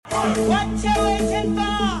What you waiting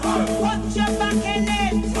for? Put your back in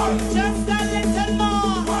it. Just a little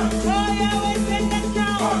more. Throw your weight in it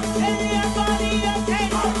now. Tell your body you're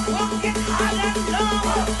tight. Walk it hard and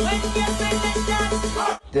long. When you finish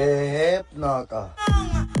that, The hip knocker.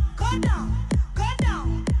 go down, go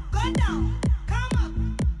down, go down.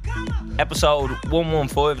 Come up. Episode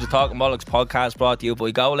 115 of the Talking Bollocks podcast brought to you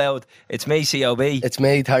by Go Loud. It's me, COB. It's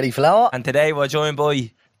me, Terry Flower. And today we're joined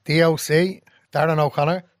by DOC, Darren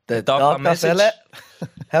O'Connor. The Doc doctor message. fella.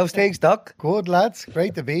 How's things, Doc? Good lads,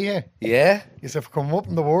 great to be here. Yeah. You've come up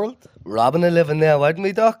in the world. Robbing a living there, wouldn't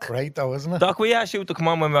we, Doc? Great though, isn't it? Doc. We asked you to come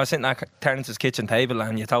on when we were sitting at Terrence's kitchen table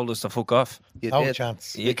and you told us to fuck off. You No did.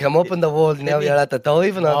 chance. You came up in the world, now you're at the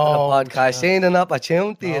diving onto the podcast. chance. Seeing an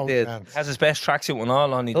opportunity, No you did. chance. Has his best tracksuit and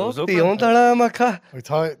all on. He Oh, does up. the Under Armour cat. I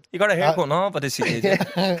thought You got a haircut and all, but this he did.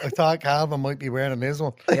 I thought Calvin might be wearing his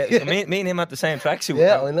one. Yeah, so me and him had the same tracksuit.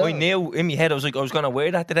 Yeah, I know. I knew in my head, I was going to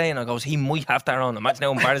wear that today, and I goes, he might have that on. Imagine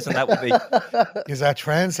how embarrassing that would be. Is that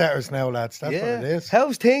trendsetters now, lads? That's what it is.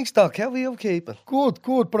 How's things, Doc? How are you keeping? Good,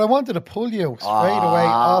 good. But I wanted to pull you straight away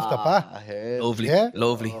off the bat. I heard. Lovely, Yeah.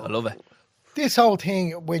 lovely. I love it. This whole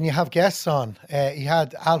thing, when you have guests on, he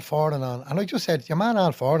had Al Forden on, and I just said, your man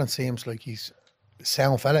Al Forden seems like he's a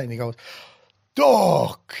sound fella, and he goes,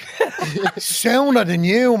 Doc, sounder than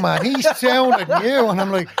you, man. He sounded than you. And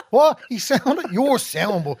I'm like, what? He sounded your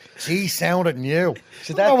sound, but he sounded than you.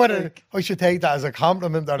 So I don't know that's whether I should take that as a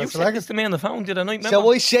compliment or You it's said like this to me on the phone the other night, So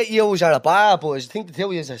remember? I set you as a bar, boys. I think the two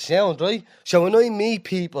of you is a sound, right? So when I meet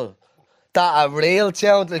people that are real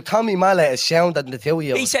sound, like Tommy Mallet is sound than the two of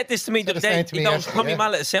you. He said this to me the other Said the day. same to He me goes, yesterday, Tommy yeah.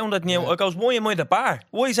 Mallet has sounded new. I goes, why am I the bar?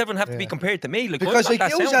 Why does everyone have to be compared to me? Like, Because I've like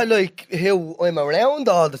got that you are sound. like who I'm around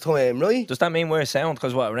all the time, right? Does that mean we're a sound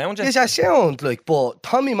because what, around you? It's a sound, like, but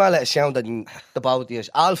Tommy Mallet is sounded in the both of us.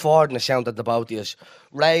 Al Forden is sounded the both of us.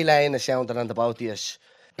 Ray Lane is sounded on the both of us.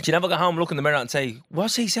 But you never go home, look in the mirror and say,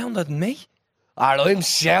 what's he sounded than me? I'm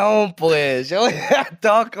sound, boys.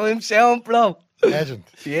 Doc, I'm sound, bro. legend.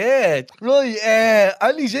 Yeah, right.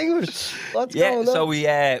 Andy Singers, what's Yeah, going on? so we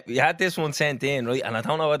had this one sent in, right? And I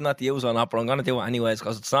don't know whether or not to use it or not, but I'm going to do it anyways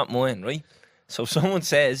because it's not mine, right? So someone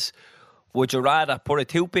says, would you rather put a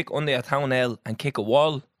toothpick under your toenail and kick a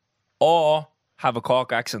wall or have a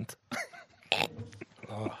Cork accent?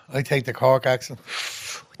 I take the Cork accent.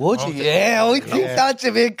 Would you? Yeah, I think that's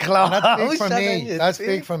a big clown. And that's big for me. That's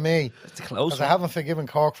big for me. It's close. Because I haven't forgiven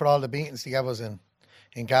Cork for all the beatings they gave us in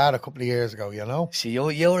Gard a couple of years ago, you know? See,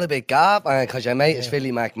 you're a big gap, man, because your mate is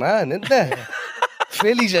Philly McMahon, isn't it?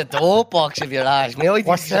 Philly's a dope box, if you ask me. I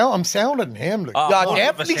think I'm sounding him. Like, you're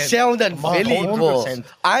definitely 100%. sounding Come on, Philly, 100%.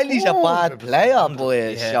 but Andy's a bad 100%. player,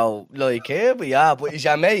 boy. Yeah. So, like, here we are, but he's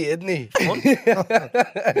your mate, isn't he?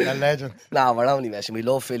 a legend. Nah, we're only messing. We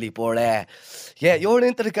love Philly, but yeah, you're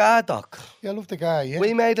into the guard, Doc. Yeah, I love the guy, yeah.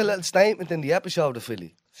 We made a little statement in the episode of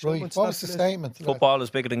Philly. Right, what was the statement? Football is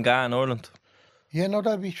bigger than Ghana in Ireland. Yeah, no,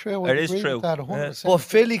 that'd be true. It is true. That 100%. But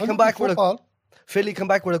Philly I come love back the with football. Philly come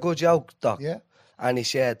back with a good joke, Doc. Yeah. And he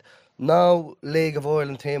said, no League of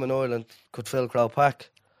Ireland team in Ireland could fill Croke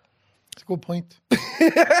Park. It's a good point.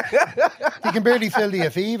 He can barely fill the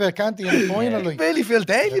Aviva, can't he, in the final? Like, Really feel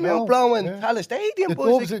daily, I know, man, blowing yeah. Palace Stadium, the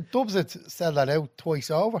boys. Dubs would sell that out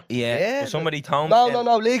twice over. Yeah. Yeah, But somebody told me.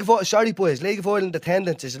 No, League of Ireland, sorry, boys. League of Ireland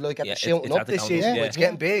attendance is like at Yeah, the shooting it's up at the this county, season, yeah. but it's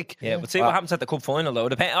getting big. Yeah, but see what happens at the cup final though.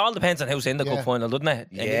 All depends on who's in the Yeah. cup final, doesn't it?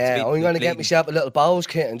 It needs to Yeah, be I'm going to get bleeding. myself a little Bowes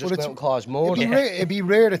kit and just But go out and cause more. It'd be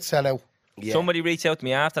rare to sell out. Yeah. Somebody reached out to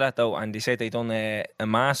me after that though, and they said they done a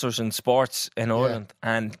masters in sports in Ireland,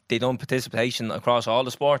 and they done participation across all the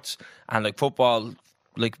sports, and like football,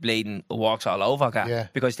 like bleeding walks all over, Gav. Yeah.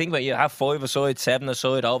 Because think about it, you have 5 aside, 7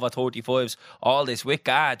 aside, over 35s, all this with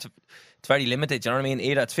guards. It's very limited. You know what I mean?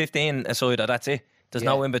 Either it's 15 aside or that's it. There's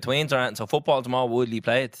no in betweens or anything. So football's more widely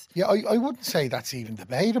played. Yeah, I wouldn't say that's even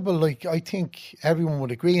debatable. Like, I think everyone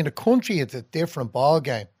would agree. In the country, it's a different ball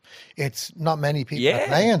game. It's not many people Yeah. are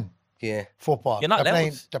playing Yeah. football. You're not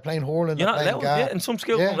allowed. They're playing hurling, You're they're not playing allowed. Gard. Yeah, and some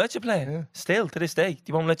schools Yeah. won't let you play. Yeah. Still to this day,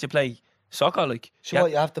 they won't let you play soccer. Like, So yeah,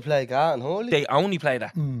 what, you have to play Gard and Hurley? they only play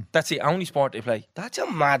that. That's the only sport they play. That's a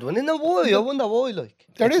mad one. In a why? I wonder why, like.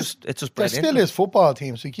 There It's is, just- it's just there bred still into is football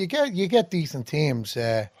teams. Like, you get decent teams.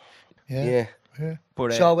 Yeah. Yeah.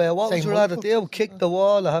 But So what Same would you rather with do? Kick the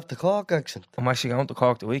wall or have the Cork accent? I'm actually going to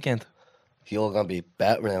Cork the weekend. You're going to be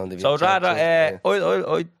better round if you So I'd rather,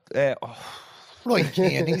 Right,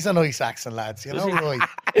 Keane, he's a nice accent, lads. You know, right.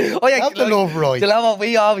 Oh, yeah, Have the love, right. Do you know what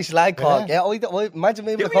we always like Cork? Yeah, imagine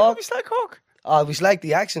me with we Cork. always like Cork. Oh, we like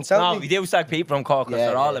the accents, don't No, we? we do like people from Cork because Yeah,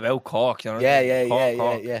 they're all yeah. about Cork, you know. Yeah.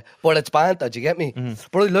 Cork. But it's banter, do you get me?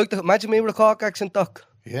 But I like to imagine me with a Cork accent, Doc.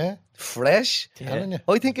 Yeah. Fresh. Telling you.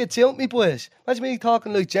 I think it's out me, boys. Imagine me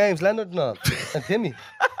talking like James Leonard and all, and Timmy.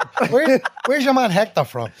 Where's your man Hector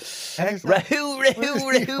from? Rahoo. I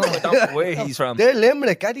don't know where he's from. They're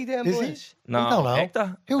Limerick, Eddie, them Is he? boys. No, I don't know.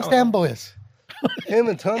 Hector. Who's them boys? Him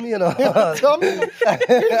and Tommy and all. Tommy.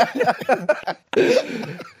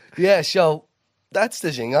 Yeah, so that's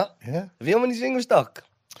the singer. Yeah. Have you any singers, Doc?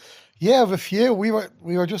 Yeah, I've a few. We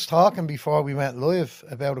were just talking before we went live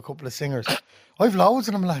about a couple of singers. I've loads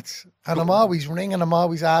of them, lads. And I'm always ringing, I'm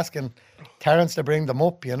always asking Terence to bring them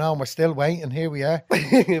up, and we're still waiting. Here we are.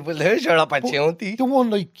 Well, there's your opportunity. The one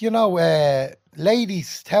like,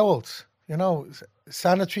 ladies' towels,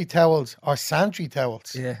 sanitary towels or santry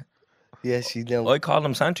towels. Yeah. Yes, she know. I call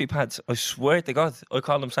them santry pads. I swear to God, I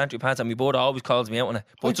call them santry pads, and my brother always calls me out on it.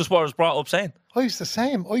 But it's just what I was brought up saying. I was the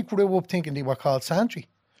same. I grew up thinking they were called santry.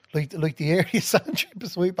 Like the area santry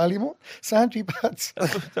beside Ballymun. Santry pads.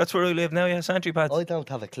 That's where I live now, yeah, santry pads. I don't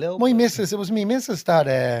have a clue. My missus, it was me missus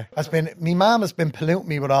that my mum has been polluting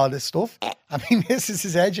me with all this stuff. And my missus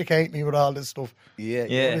is educating me with all this stuff. Yeah.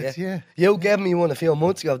 Yeah. You gave me one a few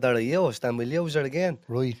months ago that I used, and we'll use it again.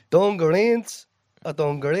 Right. Dungareens or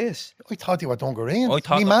dungarees. I thought they were dungareens. I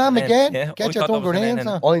thought My that mum was the again. name, yeah. I Get your thought that was the dungareens name.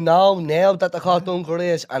 on. I know now that they're called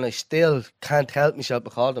dungarees, and I still can't help myself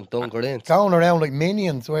to call them dungareens. Going around like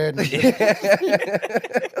minions wearing Do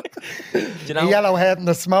you know? the yellow head and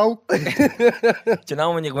the smoke. Do you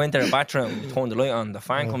know when you go into the bathroom, you turn the light on, the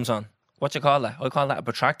fan comes on? What you call that? I call that a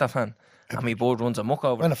protractor fan. And my board runs amok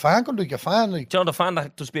over. When a fan could like a fan, like Do you know the fan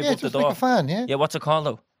that just be yeah, above the just door? like a fan, yeah. Yeah, what's it called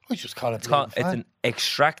though? I just call it. It's called. a fan. It's an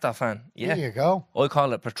extractor fan. Yeah. There you go. I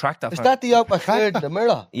call it protractor Is fan. that the upper third in the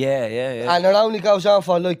mirror? Yeah. And it only goes on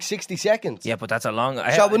for like 60 seconds. Yeah, but that's a long.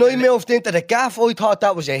 So when I moved into the gaff, I thought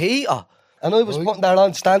that was a heater. And I was putting that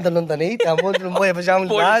on standing underneath and wondering why it was only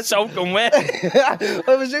Boy, that. it's soaking wet.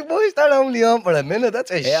 I was like, why is that only on for a minute? That's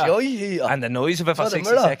a Yeah. shy heater. And the noise of it for Not a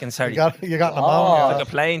 60 mirror. seconds, sorry. You got pneumonia. Like a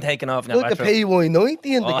plane taking off in a Like a bathroom. PY90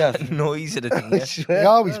 in the Oh, gaff. the noise of the thing, I yeah. swear. They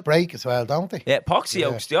always break as well, don't they? Yeah, epoxy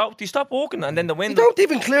oaks, they stop walking and then the You wind. don't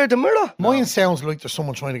even clear the mirror. Mine sounds like there's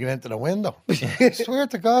someone trying to get into the window. Swear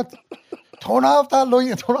to God. Turn off that light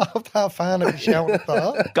and turn off that fan and be shouting at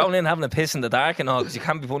that. Going in having a piss in the dark and all because you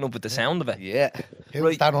can't be putting up with the sound of it. Yeah.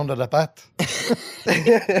 Who's that under the bed?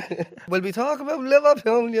 Will we talk about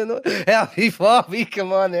Liverpool, Yeah, before we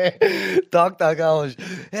come on here, Doctor goes,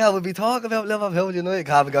 yeah, we'll be talking about Liverpool,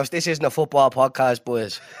 Calvin goes, this isn't a football podcast,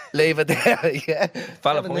 boys. Leave it there, yeah.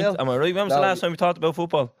 Valid 7-0. point. Am I right? When was the No. last time we talked about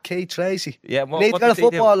football? Keith Tracy. Yeah, Need to what get a did he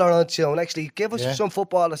do? footballer on soon. Actually, give us Yeah. some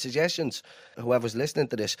footballer suggestions, whoever's listening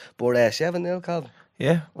to this. But 7-0, Calvin.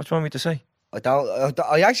 Yeah, what do you want me to say?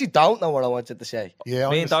 I actually don't know what I wanted to say. Yeah,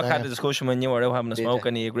 Me and Doc had a understand. discussion when you were out having a Did smoke you?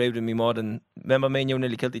 and he agreed with me more than... Remember me and you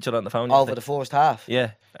nearly killed each other on the phone Over the yesterday? first half.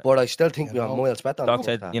 Yeah. But I still think we are miles better. Doc than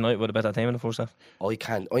said that. United were a better team in the first half. I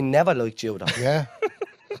can't. I never liked you, though. Yeah.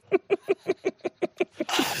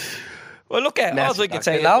 Well, look at all I could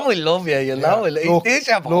say. You know I love you, you know. Yeah. Look, this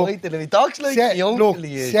your point. He talks like Se- young look, till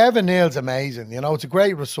he is. 7-0's amazing. It's a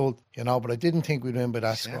great result, but I didn't think we'd win by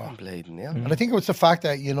that score. Seven bleeding, yeah. And I think it was the fact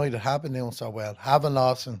that United have been doing so well, haven't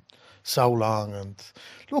lost in so long. And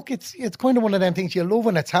look, it's kind of one of them things you love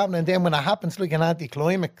when it's happening. And then when it happens, like an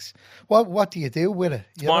anticlimax, what do you do with it?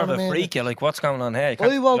 You More know of what I a mean? freak. You're like, what's going on here? You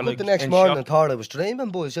can't- I woke you're up like the next in morning shock. and thought I was dreaming,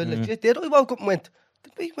 boys. I legit did. I woke up and went,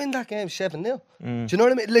 did we win that game 7-0? Do you know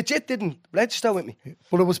what I mean? Legit didn't register with me.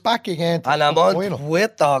 But it was back again. And I'm the on final.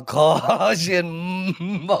 Twitter causing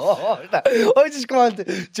more. I just go on to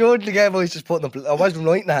during the game. I was just putting up. I wasn't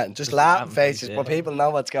writing that, just laughing faces, yeah. but people know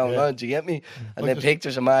what's going on. Do you get me? And then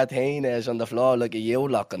pictures of Martinez on the floor like a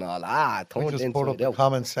U-lock and all. I Turned just put up inside a out.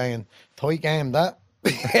 comment saying, tight game that. Do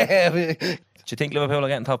you think Liverpool are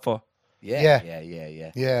getting top four? Yeah. Yeah,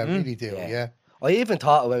 Yeah. I really do, Yeah. yeah. I even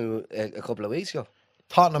thought when we were, a couple of weeks ago.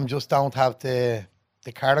 Tottenham just don't have the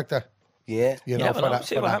character, Yeah. Yeah, for but that.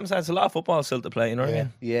 see for what that. happens. There's a lot of football still to play, you know what I Yeah.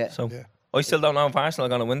 mean? Yeah. So Yeah. I still don't know if Arsenal are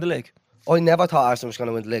going to win the league. I never thought Arsenal was going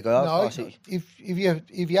to win the league. I No, thought City.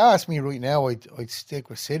 if you ask me right now, I'd stick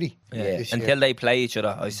with City. Yeah. this Until year. they play each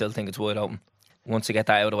other, I still think it's wide open. Once they get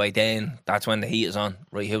that out of the way, then that's when the heat is on.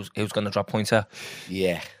 Right, who's going to drop points here?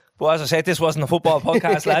 Yeah. But as I said, this wasn't a football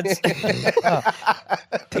podcast, lads.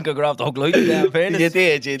 think I grabbed the whole light there, in fairness.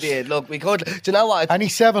 You did. Look, we could. Do you know what? And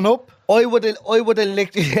he's 7-up. I would have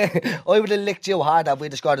licked you hard if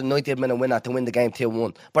we'd have scored a 90th minute winner to win the game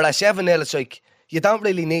 2-1. But at 7-0, it's like you don't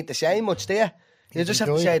really need to say much, do you? You just have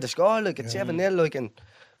to say the score, like it's 7-0, like, and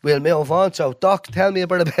we'll move on. So, Doc, tell me a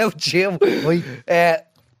bit about you. Right.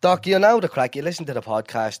 Doc, you know the crack. You listen to the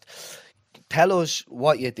podcast. tell us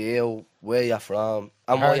what you do, where you're from,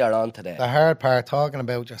 and why you're on today. The hard part, talking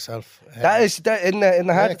about yourself. That is in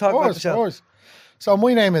the hard to talk about Of yourself. course. So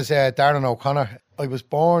my name is Darren O'Connor. I was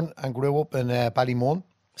born and grew up in Ballymun.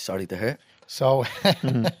 Sorry to hear. So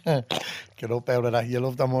get up out of that. You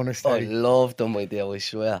love the Munner I story. love them, my dear, I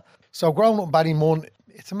swear. So growing up in Ballymun,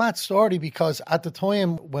 it's a mad story because at the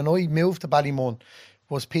time when I moved to Ballymun,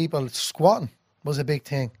 was people squatting was a big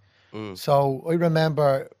thing. So I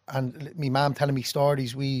remember, and my mum telling me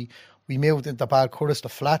stories. We moved into Balcurtis, the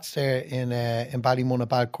flats there in Ballymun and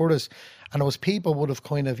Balcurtis, and there was people would have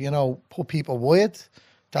kind of put people wide.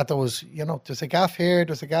 That there was, there's a gaff here,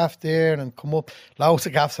 there's a gaff there, and come up, loads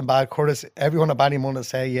of gaffs in Balcurtis. Everyone at Ballymun would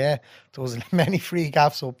say, yeah, there was many free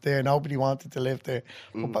gaffs up there. Nobody wanted to live there.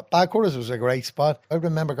 But Balcurtis was a great spot. I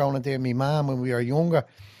remember going in there with my mum when we were younger,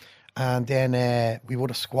 and then we would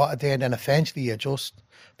have squatted there, and then eventually it just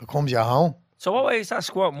becomes your home. So what way is that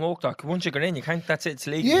squat and walk, Doc? Once you get in, you can't, that's it, it's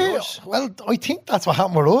legal. Yeah, yours. well, I think that's what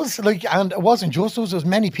happened with us. And it wasn't just us, there was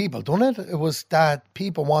many people done it. It was that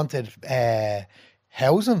people wanted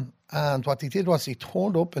housing, and what they did was they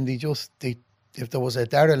turned up and if there was a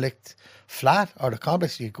derelict flat or the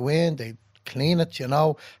complex, you go in, they clean it,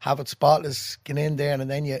 have it spotless, get in there, and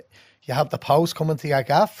then you have the post coming to your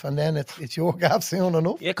gaff, and then it's your gaff soon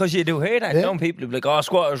enough. Yeah, because you do hear that. Yeah. Some people be like, oh,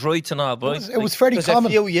 squatters' rights and all, but It was very There's a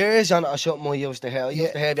common. few years on it or something I used to hear. I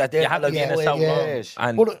used to hear that there you had to be in a for South years.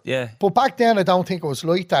 and But back then, I don't think it was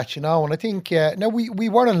like that, And I think we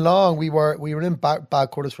weren't long. We were in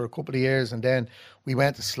Balcurtis for a couple of years, and then we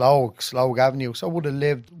went to Slough Avenue. So I would have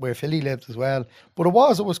lived where Philly lived as well. But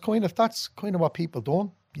that's kind of what people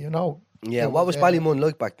done, Yeah, what was Ballymun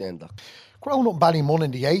like back then, Doc? Growing up in Ballymun in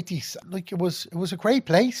the 80s, it was a great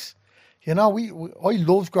place. I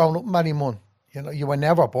loved growing up in Ballymun. You were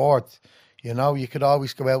never bored. You could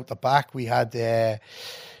always go out the back. We had it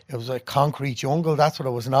was a concrete jungle, that's what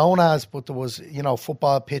it was known as, but there was,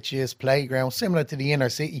 football pitches, playgrounds, similar to the inner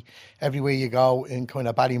city. Everywhere you go in kind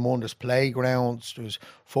of Ballymun, there's playgrounds, there's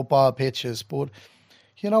football pitches, but,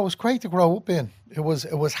 it was great to grow up in. It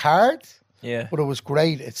was hard, yeah. but it was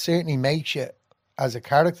great. It certainly makes you as a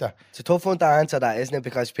character. It's a tough one to answer that, isn't it?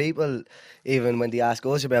 Because people, even when they ask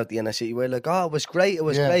us about the inner city, we're like, oh, it was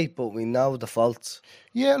great, but we know the faults.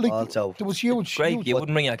 Yeah, Also, there was huge. Great, huge- you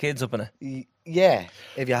wouldn't bring your kids up in it. Yeah,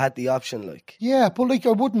 if you had the option, Yeah,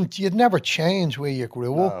 but you'd never change where you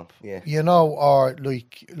grew up. yeah. Or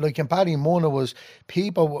like in Ballymun, it was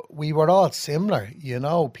people, we were all similar,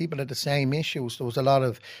 people had the same issues. There was a lot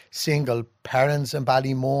of single parents in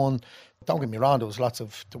Ballymun. Don't get me wrong, there was lots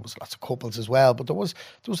of couples as well, but there was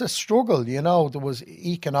a struggle, there was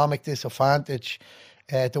economic disadvantage.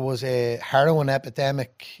 There was a heroin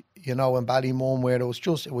epidemic, in Ballymun, where it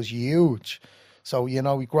was huge. So,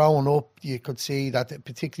 growing up, you could see that,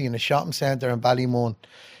 particularly in the shopping centre in Ballymun,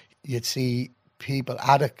 you'd see people,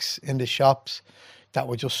 addicts in the shops that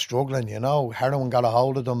were just struggling, Heroin got a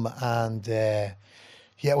hold of them, and it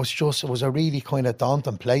was a really kind of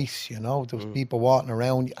daunting place, There was people walking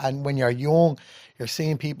around, and when you're young, you're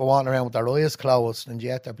seeing people walking around with their eyes closed, and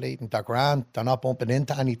yet they're bleeding, they're grand, they're not bumping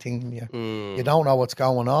into anything. You don't know what's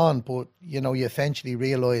going on, but, you eventually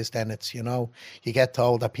realise then it's, you get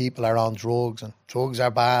told that people are on drugs, and drugs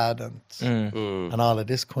are bad, and all of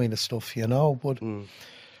this kind of stuff, But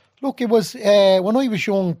look, it was, when I was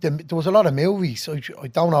young, there was a lot of movies. I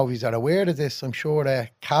don't know if you're aware of this. I'm sure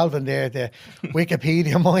Calvin there, the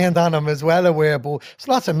Wikipedia mind on him, is well aware. But there's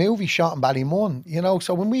lots of movies shot in Ballymun,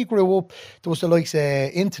 So when we grew up, there was the likes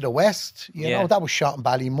Into the West, that was shot in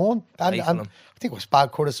Ballymun. And I think it was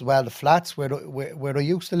Balcurtis as well, the flats where I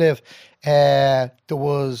used to live. There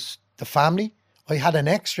was The Family. I had an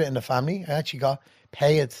extra in The Family. I actually got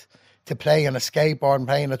paid to play on a skateboard and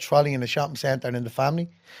play in a trolley in a shopping centre and in The Family.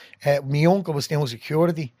 My uncle was doing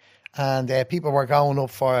security, and people were going up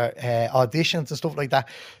for auditions and stuff like that.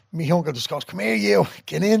 My uncle just goes, "Come here, you,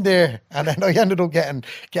 get in there." And then I ended up getting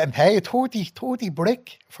paid 30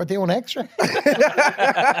 brick for doing extra.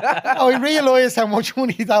 I realised how much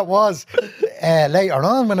money that was later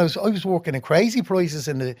on when I was working in crazy prices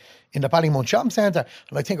in the Ballymun shopping centre,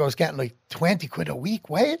 and I think I was getting like 20 quid a week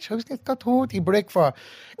wage. I was got 30 brick for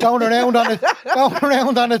going around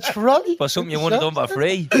on a trolley. But something you would have done for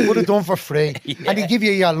free. Would have done for free. Yeah. And they give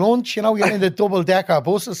you your lunch, you're in the double decker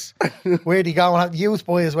buses where they go, and youth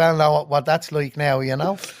boy as well know what that's like now,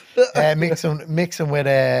 mixing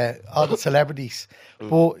with all the celebrities.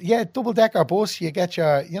 But yeah, double decker bus, you get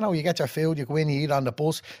your food, you go in, you eat on the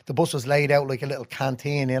bus. The bus was laid out like a little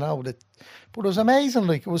canteen, but it was amazing.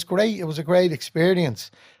 Like, it was great. It was a great experience.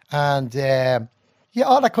 And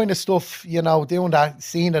all that kind of stuff, doing that,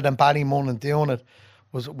 seeing it in Ballymun and doing it.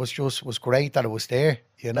 was great that it was there,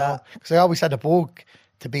 you know. Because I always had a bug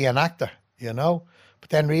to be an actor, you know. But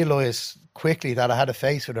then realised quickly that I had a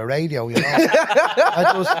face for the radio, you know.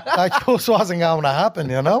 that just wasn't going to happen,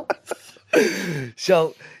 you know.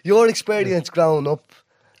 So, your experience growing up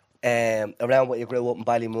around what you grew up in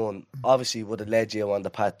Ballymun obviously would have led you on the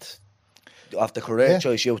path of the career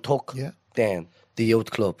choice you took then, the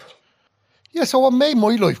youth club. Yeah, so what made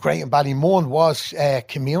my life great in Ballymun was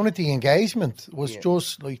community engagement. It was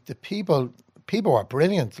just like the people were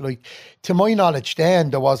brilliant. Like, to my knowledge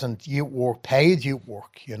then, there wasn't youth work, paid youth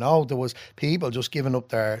work, you know. There was people just giving up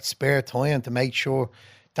their spare time to make sure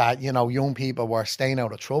that, you know, young people were staying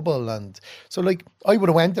out of trouble. And so, like, I would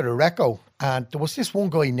have went to the Reco, and there was this one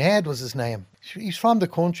guy, Ned was his name. He's from the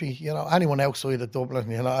country, you know, anyone outside of Dublin,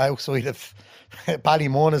 you know, outside of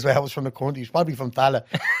Ballymun as well was from the country. He's probably from Tala.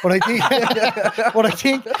 But I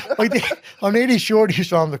think, I'm really sure he's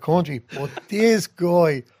from the country. But this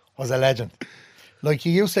guy was a legend. Like,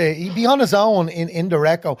 he'd be on his own in the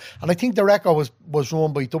Reco. And I think the Reco was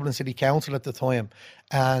run by Dublin City Council at the time.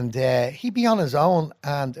 And he'd be on his own,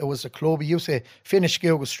 and it was a club. He used to finish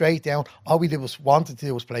school, go straight down. All we wanted to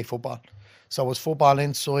do was play football. So it was football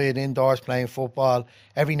inside, indoors, playing football.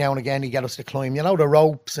 Every now and again, he'd get us to climb, you know, the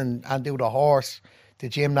ropes and do the horse, the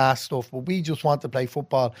gymnast stuff. But we just wanted to play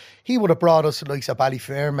football. He would have brought us to the likes of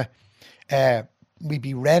Ballyferma. We'd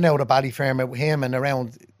be ran out of Ballyferma with him, and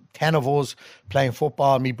around 10 of us playing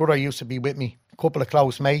football. My brother used to be with me, a couple of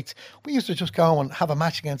close mates. We used to just go and have a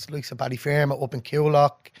match against the likes of Ballyferma up in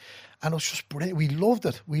Coolock. And it was just brilliant. We loved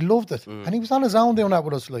it. And he was on his own doing that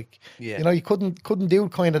with us. Like, you know, you couldn't do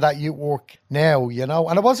kind of that youth work now, you know.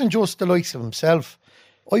 And it wasn't just the likes of himself.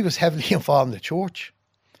 I was heavily involved in the church.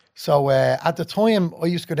 So at the time, I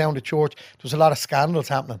used to go down to church. There was a lot of scandals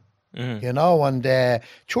happening, you know. And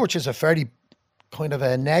church is a very kind of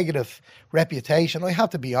a negative reputation. I have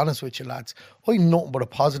to be honest with you, lads. I had nothing but a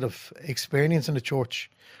positive experience in the church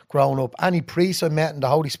growing up. Any priests I met in the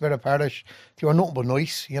Holy Spirit Parish, they were nothing but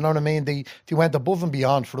nice. You know what I mean? They went above and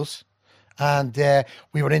beyond for us. And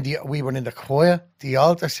we were in the choir, the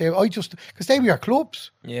altar service. Because they were your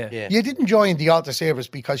clubs. Yeah. You didn't join the altar service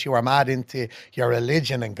because you were mad into your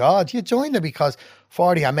religion and God. You joined it because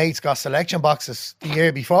 40 of your mates got selection boxes the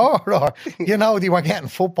year before, or, you know, they were getting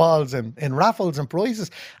footballs and raffles and prizes.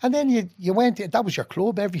 And then you went in, that was your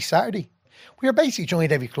club every Saturday. We were basically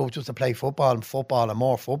joined every club just to play football and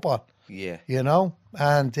more football. Yeah. You know?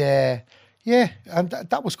 And, and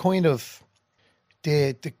that was kind of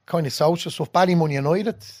the kind of social stuff. Ballymun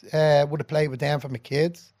United would have played with them for my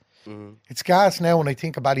kids. Mm-hmm. It's gas now when I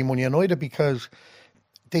think of Ballymun United because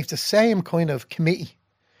they've the same kind of committee.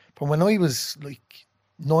 From when I was like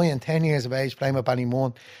 9 and 10 years of age playing with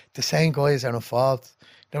Ballymun, the same guys are involved.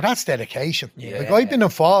 Now that's dedication. Yeah. Like, I've been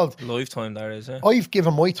involved. Lifetime there is, I've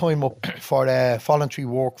given my time up for voluntary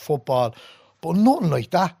work, football, but nothing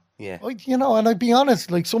like that. Yeah. You know, and I'd be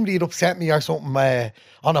honest, like somebody had upset me or something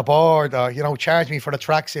on a board, or, you know, charge me for the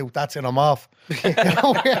tracksuit, that's it, I'm off. You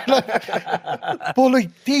know, but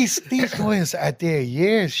like these guys are there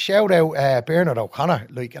years. Shout out Bernard O'Connor,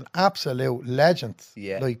 like an absolute legend.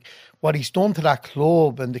 Yeah. Like what he's done to that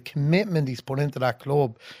club and the commitment he's put into that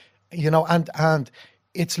club, you know, and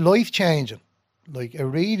it's life changing. Like, it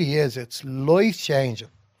really is. It's life changing.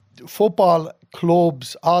 Football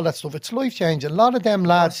clubs, all that stuff. It's life changing. A lot of them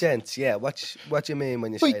lads. Sense, yeah. What do you mean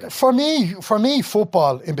when you say that? For me,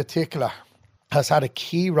 football in particular has had a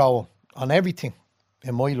key role on everything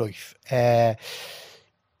in my life.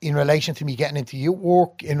 In relation to me getting into youth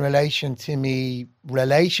work, in relation to me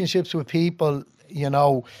relationships with people, you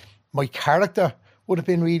know, my character would have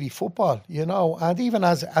been really football, you know. And even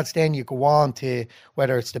as then you go on to,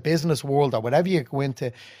 whether it's the business world or whatever you go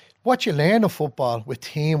into, what you learn of football with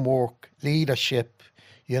teamwork, leadership,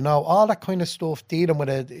 you know, all that kind of stuff, dealing with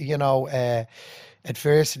it, you know,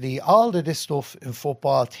 adversity, all of this stuff in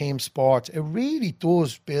football, team sports, it really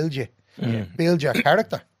does build you, build your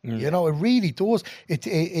character. You know, it really does.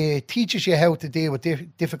 It teaches you how to deal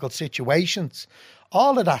with difficult situations,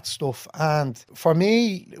 all of that stuff. And for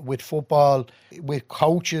me, with football, with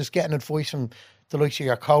coaches, getting advice from the likes of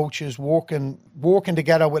your coaches, working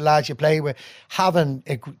together with lads you play with, having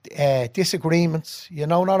disagreements, you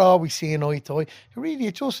know, not always seeing eye to eye.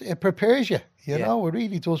 It prepares you, you know, it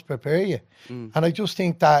really does prepare you. And I just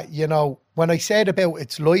think that, you know, when I said about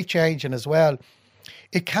it's life-changing as well,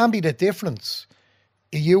 it can be the difference.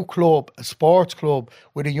 A youth club, a sports club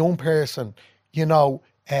with a young person, you know,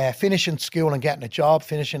 finishing school and getting a job,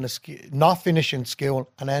 not finishing school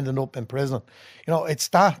and ending up in prison. You know, it's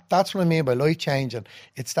that's what I mean by life changing.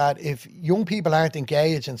 It's that if young people aren't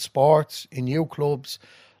engaged in sports, in youth clubs,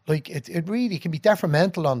 like it really can be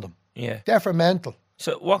detrimental on them. Yeah. Detrimental.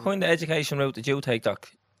 So what kind of education route did you take,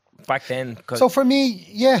 Doc, back then? 'Cause So for me,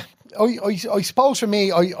 yeah, I suppose for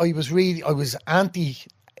me, I was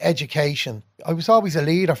anti-education. I was always a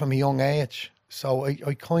leader from a young age. So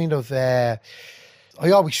I kind of, I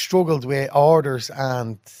always struggled with orders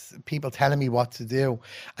and people telling me what to do.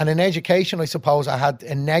 And in education, I suppose I had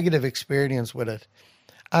a negative experience with it.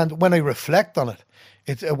 And when I reflect on it,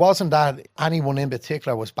 it wasn't that anyone in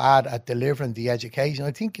particular was bad at delivering the education.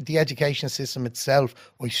 I think the education system itself,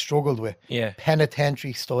 I struggled with. Yeah.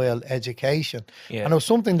 Penitentiary style education. Yeah. And it was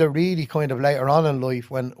something that really kind of later on in life,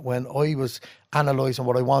 when I was analysing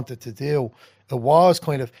what I wanted to do, it was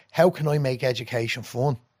kind of, how can I make education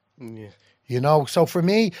fun? Yeah. You know, so for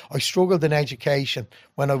me, I struggled in education.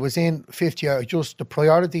 When I was in fifth year, the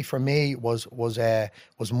priority for me was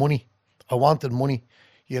money. I wanted money.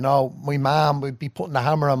 You know, my mum would be putting the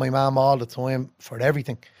hammer on my mum all the time for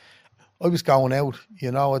everything. I was going out, you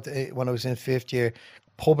know, when I was in fifth year,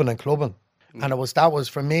 pubbing and clubbing. And that was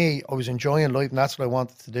for me, I was enjoying life and that's what I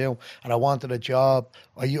wanted to do. And I wanted a job.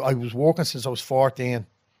 I was working since I was 14,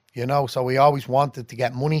 you know, so I always wanted to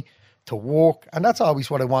get money to work. And that's always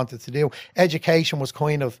what I wanted to do. Education was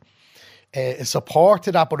kind of a support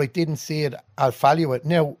to that, but I didn't see it, I'd value it.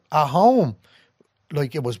 Now, at home,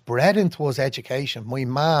 like it was bred into us education. My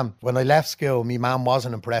mum, when I left school, my mum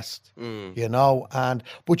wasn't impressed, you know.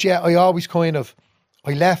 But yeah, I always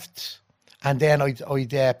I left and then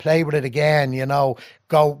I'd play with it again, you know,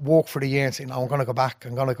 go work for the year and say, no, I'm going to go back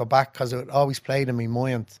because it always played in my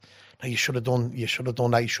mind. No, you should have done that. You should have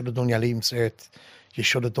done your leaving cert. You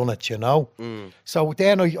should have done it, you know. So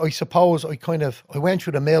then I suppose I went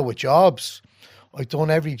through the mill with jobs. I've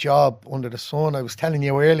done every job under the sun. I was telling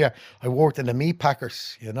you earlier, I worked in the meat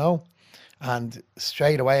packers, you know, and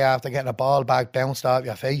straight away after getting a ball bag bounced off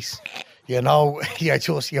your face, you know, you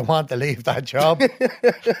want to leave that job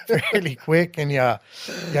fairly quick, and you're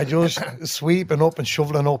just sweeping up and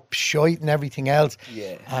shoveling up shite and everything else.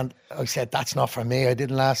 Yeah. And I said, that's not for me. I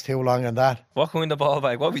didn't last too long on that. what kind of ball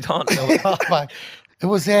bag? What we talking about? It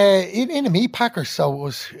was in a meat packer, so it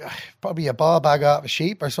was probably a ball bag out of a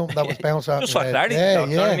sheep or something that was bounced off. Just for clarity, Yeah, Doc,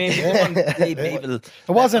 you know what I mean? You don't want to leave people It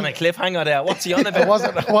wasn't- on a cliffhanger there. What's he on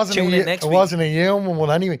about? Tune in next it week. wasn't a human one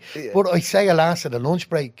anyway. But I say I lasted a lunch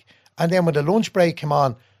break, and then when the lunch break came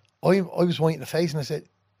on, I was white in the face and I said,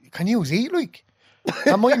 "Can you eat like?"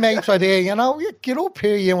 And my mates were there, you know, get up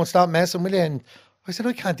here, you and stop messing with you. And I said,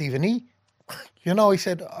 I can't even eat. You know, I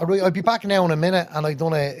said, all right, I'll be back now in a minute, and I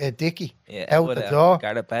done a dickie out the door,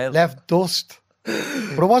 Gareth Bale. left dust.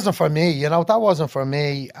 But it wasn't for me, you know, that wasn't for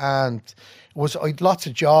me. And I'd lots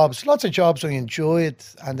of jobs I enjoyed,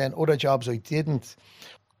 and then other jobs I didn't.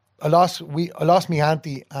 I lost my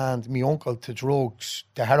auntie and my uncle to drugs,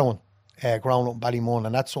 to heroin, growing up in Ballymun,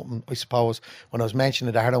 and that's something, I suppose, when I was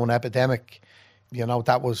mentioning the heroin epidemic, you know,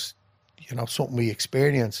 that was, you know, something we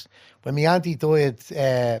experienced. When my auntie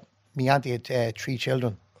died, my auntie had 3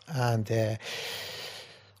 children, and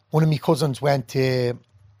one of my cousins went to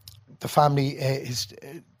the family,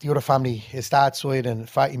 the other family, his dad's side, and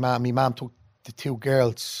my mum took the 2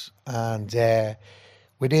 girls, and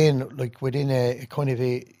within a kind of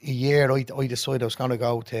a year, I decided I was going to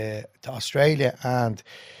go to Australia, and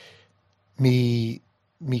me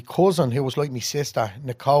cousin, who was like my sister,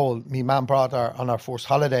 Nicole, my mum brought her on our first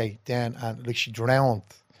holiday then, and like she drowned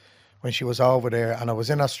when she was over there, and I was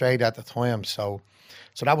in Australia at the time, so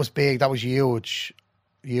that was big, that was huge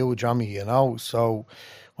on me, you know. So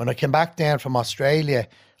when I came back down from Australia,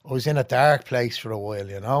 I was in a dark place for a while,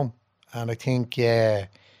 you know, and I think a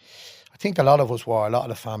lot of us were, a lot of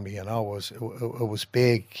the family, you know, it was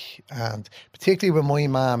big, and particularly with my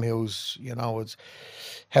mum, who's, you know, it's,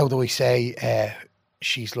 how do I say,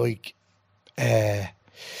 she's like very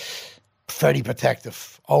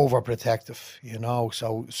protective, overprotective, you know.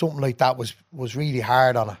 So something like that was really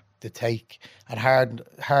hard on her to take, and hard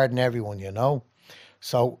on everyone, you know.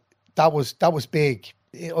 So that was big.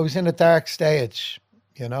 I was in a dark stage,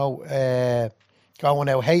 you know, going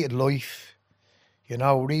out, hated life, you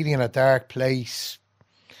know, really in a dark place.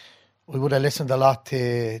 We would have listened a lot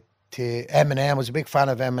to Eminem. I was a big fan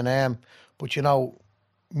of Eminem, but you know,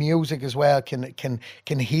 music as well can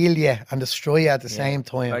heal you and destroy you at the same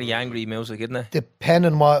time. Very angry music, isn't it?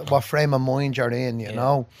 Depending what frame of mind you're in, you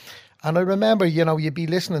know. And I remember, you know, you'd be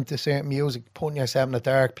listening to certain music, putting yourself in a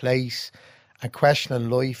dark place and questioning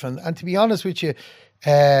life. And to be honest with you,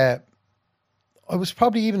 I was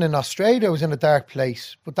probably even in Australia, I was in a dark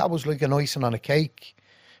place, but that was like an icing on a cake.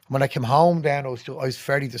 And when I came home then, I was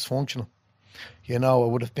very dysfunctional. You know, I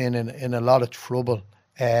would have been in a lot of trouble.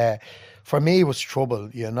 For me, it was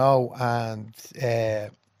trouble, you know, and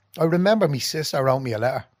I remember my sister wrote me a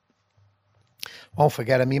letter. Won't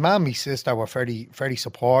forget it. My mum and my sister were very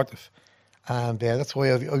supportive. And that's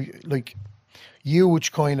why I like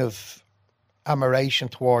huge kind of admiration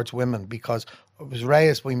towards women, because I was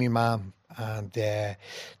raised by my mum, and there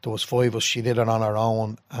was 5 of us. She did it on her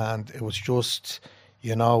own, and it was just,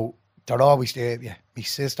 you know, they're always there with you. My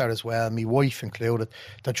sister as well, my wife included.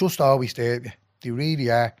 They're just always there with you. They really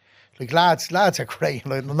are. Like lads are great.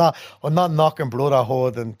 Like, I'm not knocking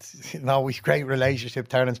brotherhood, and you know, we've great relationship,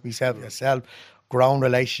 Terence, myself, yourself, grown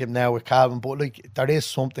relationship now with Calvin. But like, there is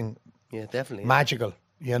something definitely magical,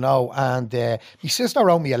 you know. And my sister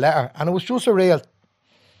wrote me a letter, and it was just a letter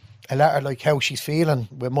like how she's feeling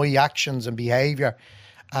with my actions and behaviour,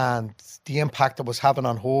 and the impact it was having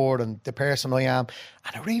on her and the person I am.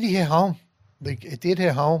 And it really hit home. Like, it did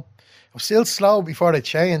hit home. It was still slow before it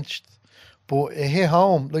changed, but it hit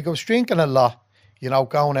home. Like, I was drinking a lot, you know,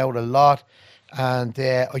 going out a lot, and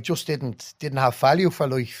I just didn't have value for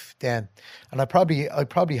life then. And I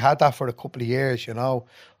probably had that for a couple of years, you know.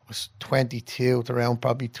 I was 22 to around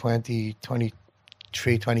probably 20,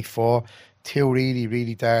 23, 24. 2 really,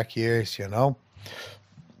 really dark years, you know.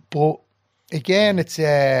 But again, it's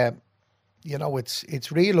you know,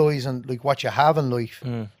 it's realising like what you have in life,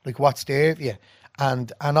 like what's there for you,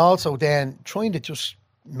 and also then trying to just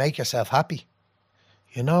make yourself happy.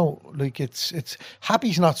 You know, like it's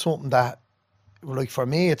happy's not something that, like for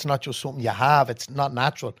me, it's not just something you have. It's not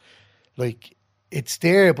natural. Like, it's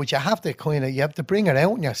there, but you have to bring it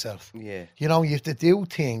out in yourself. Yeah. You know, you have to do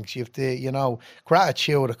things. You have to, you know,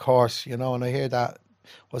 gratitude, of course, you know, and I hear that,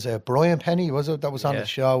 was it Brian Penny, was it, that was on the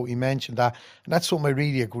show? He mentioned that. And that's something I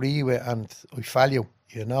really agree with and I value,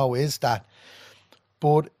 you know, is that.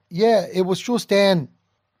 But yeah, it was just then,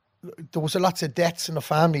 there was lots of deaths in the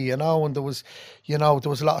family, you know, and there was a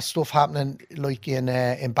lot of stuff happening, like in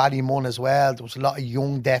Ballymun as well. There was a lot of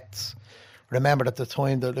young deaths. Remember at the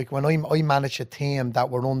time that, like, when I managed a team that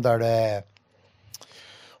were under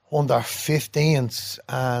 15s,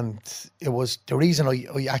 and it was the reason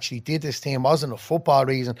I actually did this team wasn't a football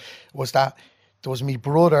reason. It was that there was my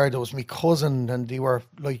brother, there was my cousin, and they were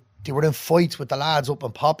in fights with the lads up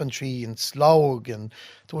in Poppintree and Slough, and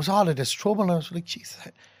there was all of this trouble. And I was like, geez,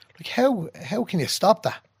 like how can you stop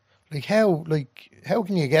that? Like how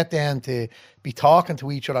can you get them to be talking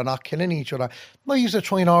to each other, not killing each other? I used to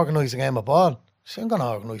try and organise a game of ball. So I'm going to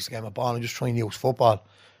organise a game of ball and just try and use football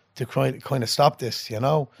to kind of stop this, you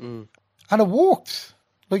know. And it worked.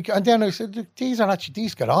 Like, and then I said,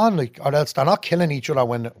 these get on, like, or else they're not killing each other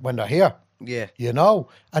when they're here. Yeah. You know.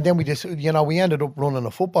 And then we just, you know, we ended up running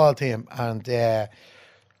a football team, and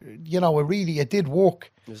you know, it did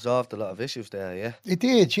work. Resolved a lot of issues there, yeah. It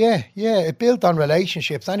did, yeah. It built on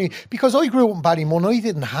relationships. Anyway, because I grew up in Ballymun, I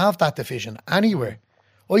didn't have that division anywhere.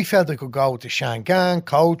 I felt I could go to Shangan,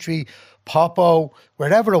 Coultry, Popo,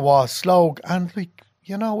 wherever it was, Slough, and like,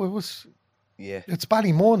 you know, it's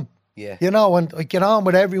Ballymun. Yeah. You know, and I get on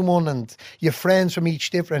with everyone and your friends from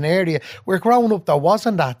each different area. Where growing up, there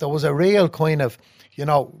wasn't that. There was a real kind of, you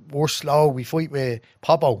know, we're Slough, we fight with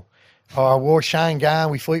Popo, or we're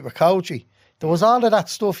Shangan, we fight with Coultry. There was all of that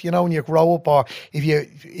stuff, you know, when you grow up, or if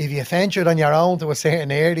you ventured on your own to a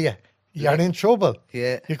certain area, you're in trouble.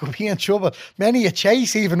 Yeah. You could be in trouble. Many a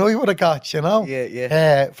chase even I would have got, you know.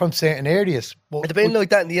 Yeah. From certain areas. But It'd been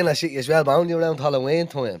like that in the inner city as well, but only around Halloween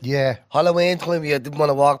time. yeah. Halloween time, you didn't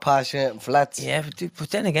want to walk past certain flats. Yeah,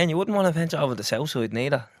 but then again, you wouldn't want to venture over the south side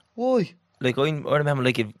neither. Why? Like, I remember,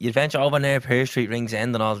 like, if you venture over near Pear Street, Rings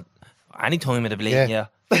End and all, any time of the bleeding, yeah.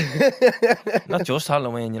 Not just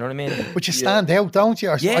Halloween, you know what I mean? But you stand out, don't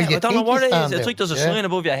you? Or Yeah, you I don't know think what you it is. stand It's out. like there's a Yeah. sign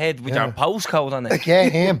above your head with your postcode on it. Yeah,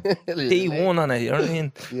 him. D1 on it, you know what I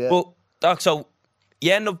mean? Yeah. But, Doc, so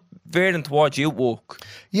you end up veering towards youth work.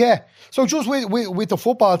 Yeah. So just with the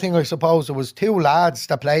football thing, I suppose, there was 2 lads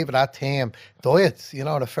that played for that team, died, you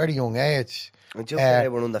know, at a very young age. And just they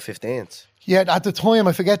were under 15s. Yeah, at the time,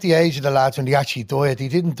 I forget the age of the lads when they actually died. He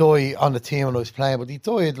didn't die on the team when I was playing, but he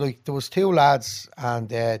died. Like, there was 2 lads, and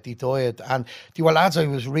they died. And they were lads I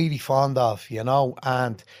was really fond of, you know,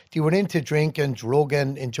 and they were into drinking,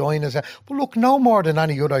 drugging, enjoying us. But look, no more than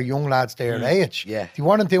any other young lads their age. Yeah. They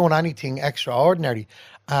weren't doing anything extraordinary.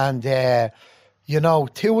 And, you know,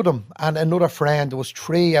 2 of them and another friend, there was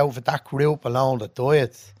 3 out of that group alone that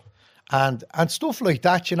died. And stuff like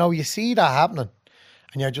that, you know, you see that happening.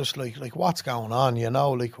 And you're just like what's going on, you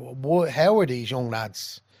know? Like, how are these young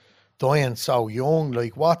lads dying so young?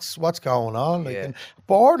 Like, what's going on? Like, and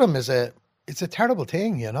boredom it's a terrible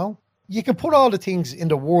thing, you know? You can put all the things in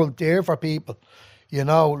the world there for people, you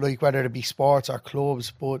know, like whether it be sports or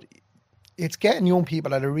clubs, but it's getting young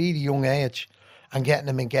people at a really young age and getting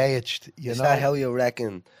them engaged. You Is know, that how you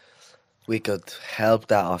reckon we could help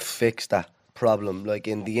that or fix that problem? Like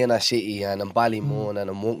in the inner city and in Ballymun and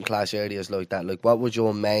in working class areas like that, like what would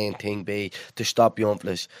your main thing be to stop young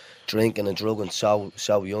fellas drinking and drugging so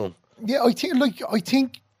young? Yeah, I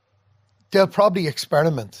think they'll probably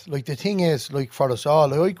experiment. Like the thing is, like for us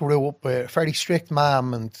all, I grew up with a very strict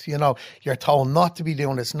mum, and you know, you're told not to be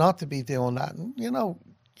doing this, not to be doing that, and you know,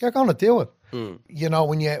 you're gonna do it. You know,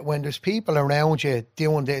 when there's people around you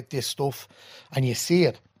doing this stuff, and you see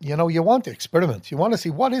it, you know, you want to experiment. You want to see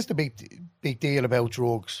what is the big deal about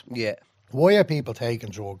drugs. Yeah. Why are people taking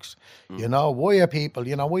drugs? You know, why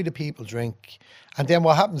do people drink? And then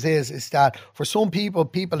what happens is that for some people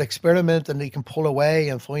experiment and they can pull away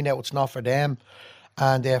and find out it's not for them.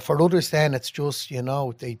 And for others then it's just, you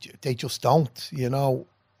know, they just don't, you know.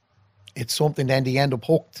 It's something then they end up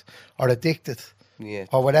hooked or addicted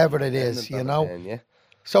or whatever it is, you know.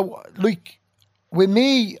 So, like, with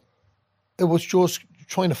me, it was just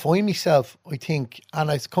trying to find myself, I think, and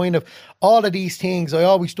it's kind of all of these things. I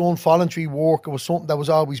always done voluntary work. It was something that was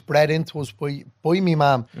always bred into us by me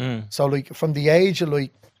mum. So like from the age of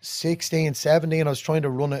like 16, 17, I was trying to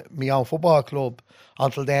run my own football club.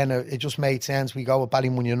 Until then, it just made sense. We go with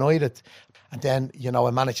Ballymun United, and then you know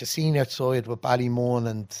I managed a senior side with Ballymun,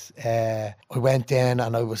 and I went in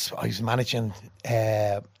and I was managing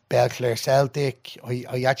Belclare Celtic.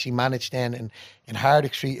 I actually managed then in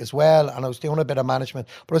Hardick Street as well, and I was doing a bit of management,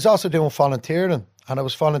 but I was also doing volunteering, and I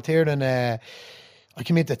was volunteering. I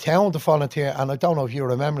came into town to volunteer, and I don't know if you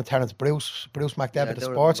remember Terence Bruce McDevitt, the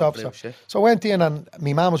sports officer. Bruce, yeah. So I went in, and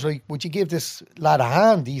my mum was like, "Would you give this lad a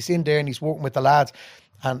hand? He's in there and he's working with the lads."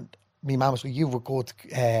 And my mum was like, "You've a good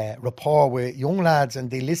rapport with young lads, and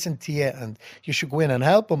they listen to you, and you should go in and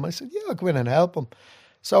help them." I said, "Yeah, I'll go in and help them."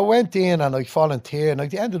 So I went in and I volunteered, and I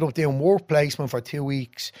ended up doing work placement for 2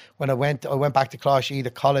 weeks. When I went back to Closhie,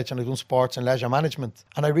 the college, and I done sports and leisure management.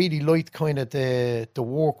 And I really liked kind of the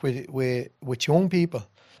work with young people.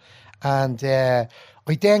 And I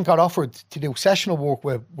then got offered to do sessional work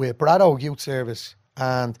with Braddock Youth Service,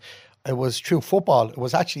 and it was through football. It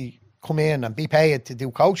was actually come in and be paid to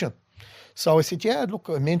do coaching. So I said, "Yeah, look,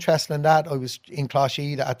 I'm interested in that." I was in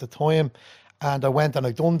Closhie at the time, and I went and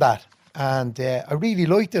I done that. And I really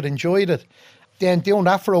liked it, enjoyed it. Then doing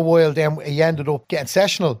that for a while, then I ended up getting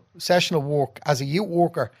sessional work as a youth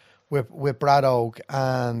worker with Braddock.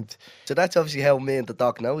 And so that's obviously how me and the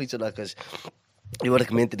Doc know each other, because you would have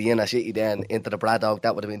come into the inner city then, into the Braddock.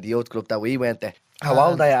 That would have been the youth club that we went to. How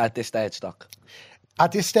old are you at this stage, Doc?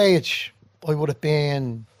 At this stage, I would have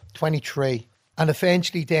been 23. And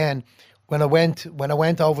eventually then, when I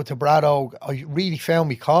went over to Braddock, I really found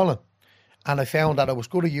me calling. And I found that I was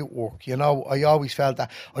good at youth work. You know, I always felt that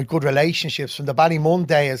I had good relationships from the Ballymun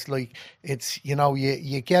days. Like it's, you know,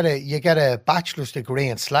 you get a bachelor's degree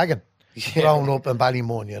in slagging, growing up in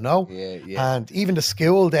Ballymun. You know, and even the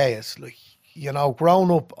school days, like you know,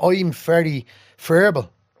 growing up, I'm very verbal,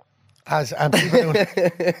 and people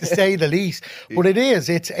to say the least. But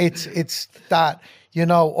it's that, you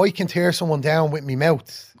know, I can tear someone down with my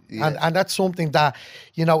mouth. Yeah. And that's something that,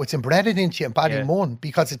 you know, it's embedded into you in Ballymun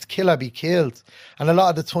because it's kill or be killed. And a lot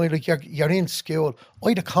of the time, like you're in school, I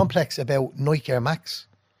had a complex about Nike Air Max,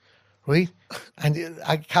 right? And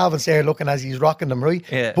Calvin's there looking as he's rocking them, right?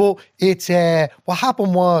 Yeah. But it's, what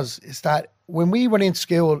happened is that when we were in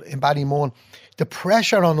school in Ballymun, the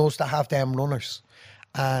pressure on us to have them runners.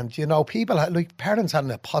 And, you know, people had, like, parents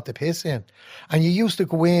hadn't a pot to piss in. And you used to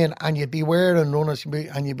go in and you'd be wearing runners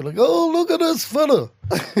and you'd be like, "Oh, look at this fella.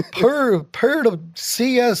 pair of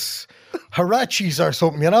CS Hirachis or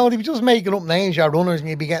something," you know. They'd be just making up names, your runners, and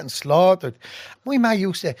you'd be getting slaughtered. My man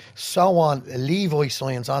used to sew on Levi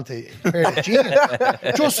signs onto a pair of jeans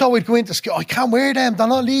just so we'd go into school. "I can't wear them, they're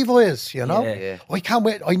not Levi's," you know. Yeah. "I can't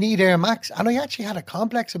wear, I need Air Max." And I actually had a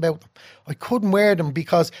complex about them. I couldn't wear them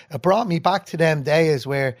because it brought me back to them days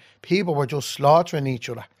where people were just slaughtering each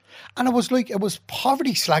other. And it was like, it was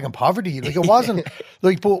poverty slagging poverty. Like it wasn't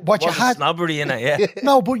like, but what you had. Snobbery in it, yeah.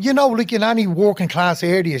 No, but you know, like in any working class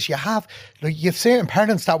areas, you have certain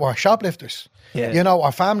parents that were shoplifters. Yeah. You know,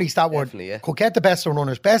 or families that could get the best of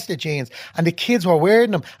runners, best of jeans, and the kids were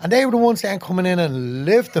wearing them, and they were the ones then coming in and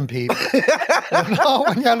lifting people. You know,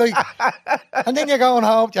 and you're like, and then you're going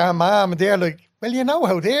home to your mum, and they're like, "Well, you know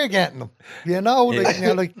how they're getting them." You know, like, and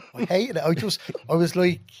you're like, I hate it. I was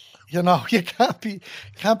like, You know, you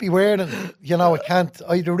can't be wearing it. You know, I can't.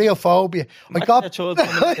 I had a real phobia. I got Imagine a child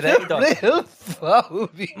coming in today, Doc. Real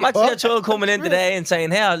phobia. Imagine a child coming in today and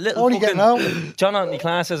saying, "Hey, little Only getting fucking John out in the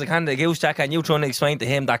class has a Canada Goose jacket," and you trying to explain to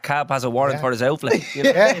him that Cab has a warrant Yeah. for his outfit. You know?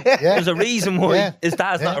 yeah. There's a reason why Yeah. his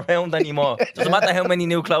dad's not around anymore. Doesn't matter how many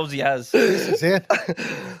new clothes he has. This is it.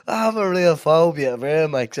 I have a real phobia of Air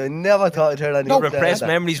Max. I never thought I'd heard anyone say Repressed that.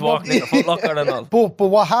 memories walking in the Foot Locker and all. But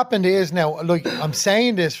what happened is now, like, I'm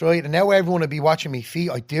saying this, right, and now everyone will be watching me feet.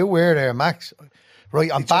 I do wear Air Max. Right,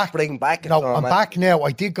 I'm just back. bring back No, Air I'm Max. back now.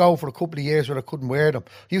 I did go for a couple of years where I couldn't wear them.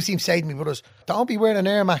 You seem to say to me, brothers, don't be wearing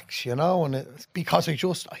Air Max, you know, and it's because I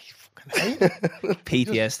fucking hate it.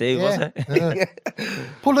 PTSD, was it? Yeah.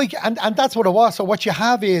 But like, and that's what it was. So what you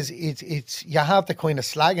have is it's you have the kind of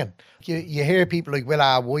slagging. You hear people like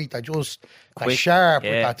Will White, they're Quick, sharp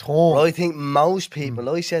with yeah. that tone. Well, I think most people,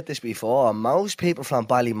 I said this before, most people from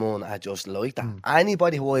Ballymun are just like that.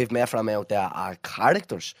 Anybody who I've met from out there are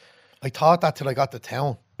characters. I thought that till I got to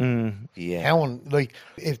town. Yeah. Town, like,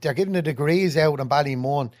 if they're giving the degrees out in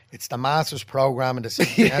Ballymun, it's the master's program in the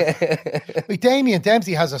city. Like Damien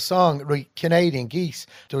Dempsey has a song, right, Canadian Geese.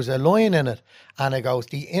 There's a line in it, and it goes,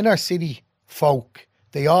 "The inner city folk,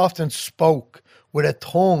 they often spoke with a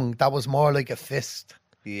tongue that was more like a fist."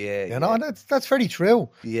 Yeah. You know, and that's very true.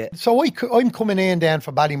 Yeah. So I'm coming in then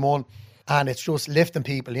for Ballymun, and it's just lifting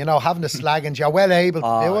people, you know, having the slaggings. You're well able to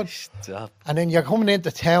do Oh, it. stop. And then you're coming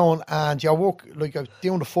into town and you work, like, you're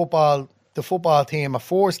doing the football team at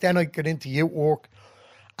first, then I get into youth work.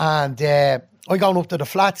 And I'm going up to the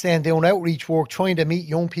flats then, doing outreach work, trying to meet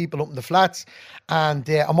young people up in the flats. And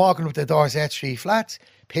I'm walking up the Dorset Street flats,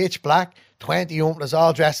 pitch black, 20 youngsters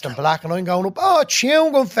all dressed in black. And I'm going up, "Oh,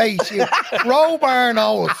 chewing face, you crowbar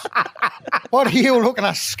nose. What are you looking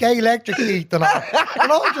at? Scale electric teeth and all."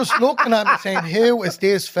 And I'm just looking at me saying, "Who is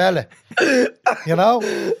this fella?" You know?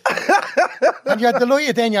 And you're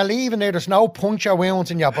delighted then you're leaving there. There's no puncture wounds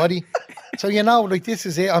in your body. So, you know, like, this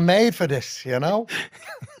is it. I'm made for this, you know?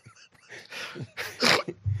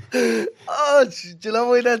 Oh, do you know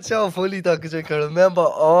why that's so funny, though? Because I can remember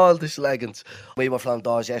all the slaggings. We were from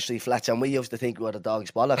Dorset Street flats, and we used to think we were the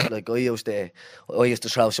dog's bollock. Like, I used to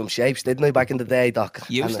throw some shapes, didn't I, back in the day, Doc?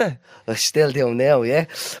 Used And to? I still do now, yeah.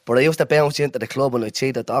 But I used to bounce into the club and I'd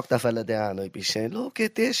see the doctor fella there, and I'd be saying, "Look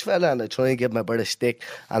at this fella," and I'd try and give him a bit of stick.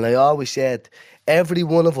 And I always said, every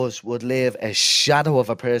one of us would leave a shadow of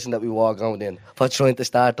a person that we walk out in for trying to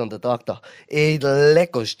start on the doctor. He'd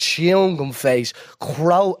lick us, chewing gum face,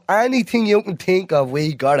 crow, anything you can think of,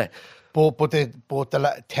 we got it. But the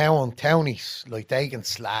townies, like, they can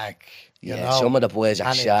slag, you Yeah, know? some of the boys are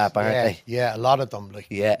And it's- sharp, aren't yeah, they? Yeah, a lot of them, like,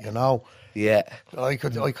 Yeah. you know? Yeah. I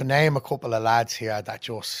could name a couple of lads here that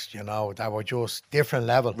just, you know, that were just different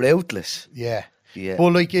level. Ruthless. Yeah. Yeah.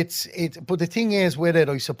 But like but the thing is with it,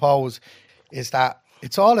 I suppose, is that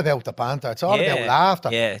it's all about the banter. It's all Yeah, about laughter.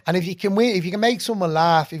 yeah. And if you can win, if you can make someone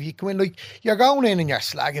laugh, if you can win, like, you're going in and you're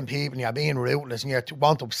slagging people and you're being ruthless and you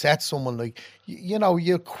want to upset someone, like, you know,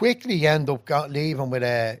 you quickly end up leaving with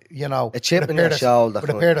a, you know, A chip with in pair your of- shoulder. with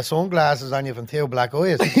a pair of sunglasses on you from two black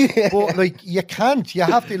eyes. But like, you can't. You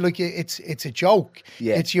have to, like, it's a joke.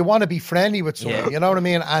 Yeah. It's, you want to be friendly with someone. Yeah. You know what I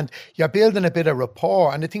mean? And you're building a bit of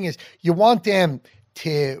rapport. And the thing is, you want them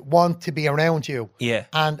to want to be around you. Yeah.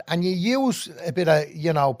 And you use a bit of,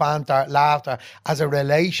 you know, banter, laughter as a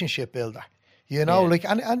relationship builder. You know, Yeah. like,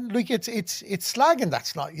 and like, it's slagging.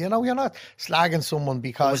 That's not, you know, you're not slagging someone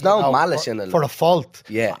because There's no you know, malice for, in it. for a fault.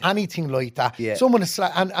 Yeah. Or anything like that. Yeah. Someone is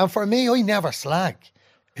and for me, I never slag.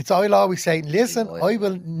 I'll always say, listen, Right. I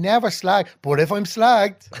will never slag. But if I'm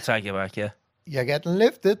slagged, I'll take you back, yeah. you're getting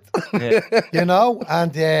lifted. Yeah. You know,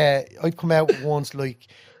 and I'd come out once, like,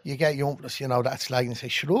 you get youngsters, you know, that's like, and say,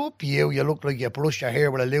 "Shut up, you look like you brushed your hair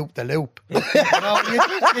with a loop-the-loop." You know, you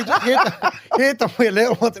just hit them with a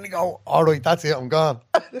little one and you go, "All right, that's it, I'm gone.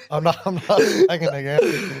 I'm not slagging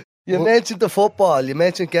again." You Well- mentioned the football. You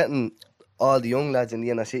mentioned getting all the young lads in the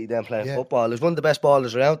inner city then playing Yeah. football. He's one of the best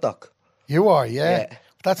ballers around, Doc. You are, yeah. Yeah.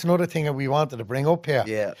 That's another thing that we wanted to bring up here.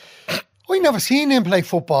 Yeah. I never seen him play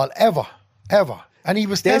football, ever. And he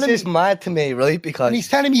was This telling is me, mad to me, right? Because and he's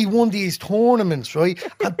telling me he won these tournaments, right?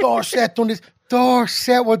 And Dorset done this.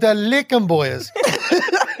 Dorset were the licking boys.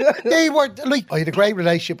 They were, like, I had a great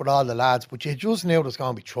relationship with all the lads, but you just knew there was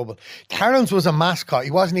going to be trouble. Terrence was a mascot. He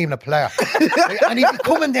wasn't even a player. And he'd be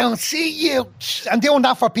coming down, "See you," and doing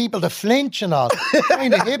that for people to flinch and all,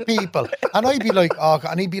 trying to hit people. And I'd be like, "Oh,"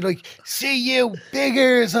 and he'd be like, "See you,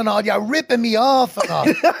 biggers," and all. "You're ripping me off," and all.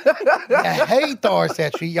 You hate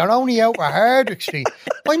Dorset Street. You're only out for Hardwick Street.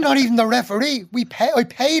 I'm not even the referee. I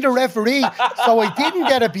paid a referee, so I didn't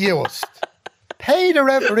get abused. pay the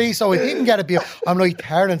referee so I didn't get a bill. I'm like,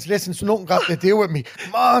 Terence, listen, it's nothing got to do with me.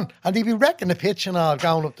 Come on. And he'd be wrecking the pitch and all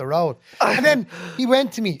going up the road. And then he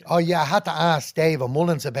went to me, oh yeah, I had to ask Dave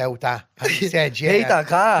Mullins about that. And he said, yeah. Peter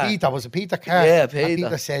Carr. Peter, was it Peter Carr? Yeah, And Peter.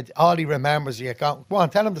 Peter said, all he remembers, go on,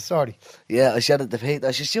 tell him the story. Yeah, I said it to Peter.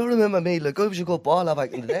 I said, still remember me? Like, I was a good baller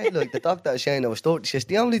back in the day. Like, the doctor was saying I was 30. She says,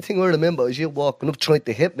 the only thing I remember is you walking up trying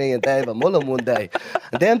to hit me and David Mullen one day.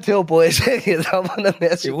 And them two boys, you don't want to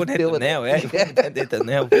mess You with would hit them now, yeah. You wouldn't hit them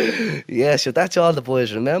now. Yeah, so that's all the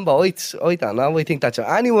boys remember. I don't know. I think that's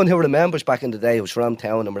anyone who remembers back in the day who was from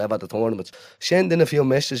town and whatever the tournaments, send in a few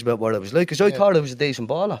messages about what it was like. Because I thought it was a decent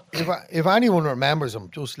baller. If anyone remembers him,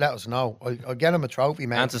 just let us know. I'll get him a trophy,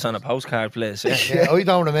 mate. Answers on a postcard, please. Yeah. Yeah, I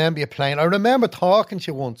don't remember you playing. I remember talking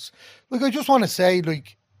to you once. Like, I just want to say,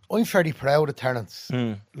 like, I'm very proud of Terence.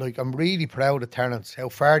 Like, I'm really proud of Terence, how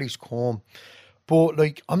far he's come. But,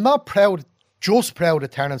 like, I'm not just proud of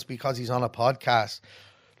Terence because he's on a podcast.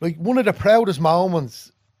 Like, one of the proudest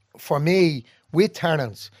moments for me with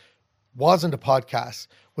Terence wasn't the podcast,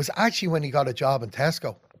 was actually when he got a job in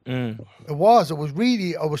Tesco. It was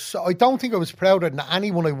really, I don't think I was prouder than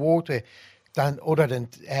anyone I worked with other than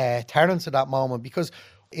Terence at that moment, because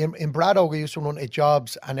in Braddock we used to run a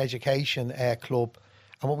jobs and education club,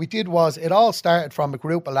 and what we did was, it all started from a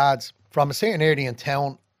group of lads from a certain area in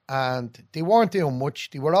town, and they weren't doing much.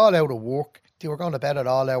 They were all out of work. They were going to bed at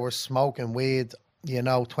all hours, smoking weed,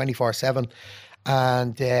 24/7.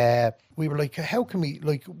 And we were like, how can we,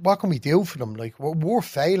 like, what can we do for them? Like, we're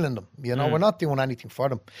failing them, we're not doing anything for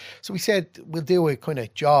them. So we said, we'll do a kind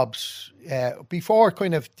of jobs, before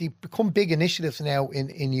kind of, they become big initiatives now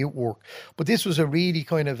in youth work. But this was a really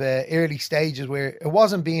kind of early stages where it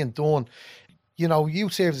wasn't being done.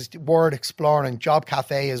 Youth services were exploring job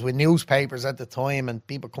cafes with newspapers at the time and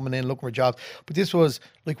people coming in looking for jobs. But this was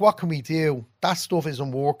like, what can we do? That stuff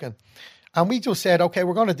isn't working. And we just said, okay,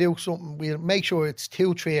 we're going to do something. We'll make sure it's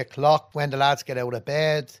 2-3 o'clock when the lads get out of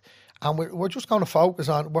bed. And we're just going to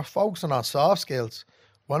focusing on soft skills.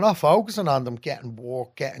 We're not focusing on them getting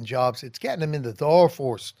work, getting jobs. It's getting them in the door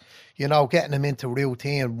first, getting them into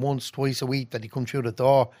routine once, twice a week that they come through the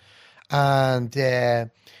door. And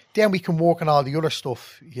then we can work on all the other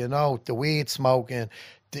stuff, the weed smoking,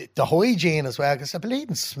 the hygiene as well, because the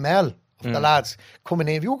bleeding smell of the lads coming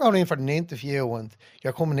in. If you're going in for an interview and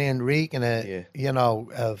you're coming in reeking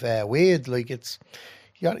of weed, like, it's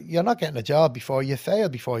you're not getting a job before you fail,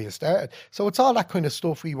 before you started. So it's all that kind of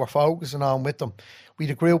stuff we were focusing on with them. We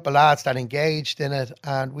had a group of lads that engaged in it,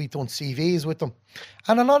 and we'd done CVs with them.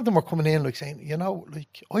 And a lot of them were coming in like saying,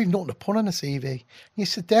 like, I've nothing to put on a CV. And you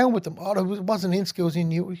sit down with them, it wasn't in schools in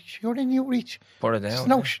Newreach. You're in Newreach. Put it down.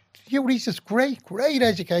 No, Newreach is great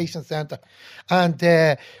education centre. And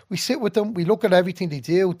we sit with them, we look at everything they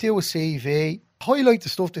do a CV, highlight the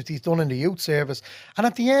stuff that he's done in the youth service. And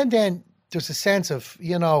at the end then, there's a sense of,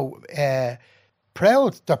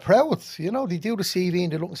 proud. They're proud. They do the CV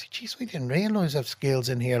and they look and say, geez, I didn't realise I have skills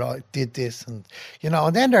in here. I did this. And,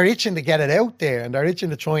 and then they're itching to get it out there and they're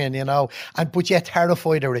itching to try and, but yet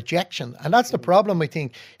terrified of rejection. And that's the problem, I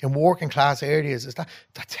think, in working class areas, is that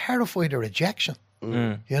they're terrified of rejection.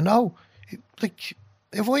 Like,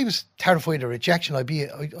 if I was terrified of rejection, I'd be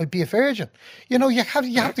a virgin. You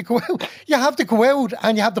have to go out. You have to go out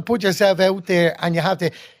and you have to put yourself out there, and you have to,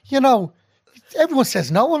 everyone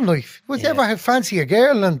says no in life. Would you ever fancy a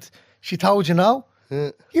girl and she told you no?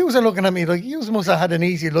 You was looking at me like, you must have had an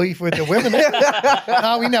easy life with the women.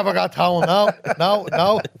 No, we never got told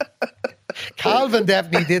no. Calvin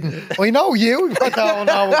definitely didn't. I know you got told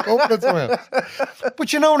no a couple of times.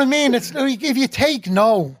 But you know what I mean? It's like, if you take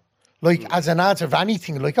no, like, as an answer of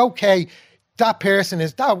anything, like, okay, that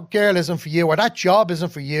girl isn't for you, or that job isn't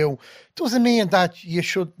for you, doesn't mean that you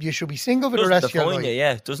should be single for the rest of your life.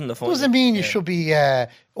 It doesn't define you. Doesn't mean you should be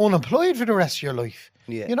unemployed for the rest of your life.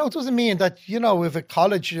 Yeah. It doesn't mean that, if a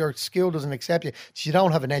college or school doesn't accept you, you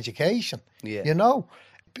don't have an education. Yeah.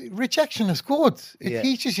 Rejection is good. It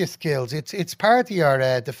teaches you skills. It's part of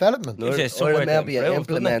your development. No, I remember you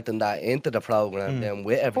implementing that into the programme then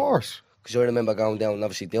with everyone. Of course. Because I remember going down and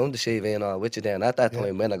obviously doing the CV and all with you then at that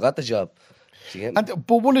time when I got the job.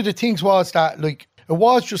 But one of the things was that, like, it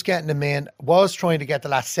was just getting them in, was trying to get the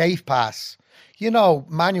last safe pass,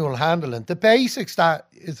 manual handling, the basics that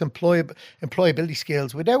is employability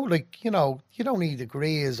skills without, like, you don't need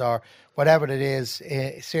degrees or whatever it is,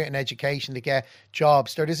 certain education to get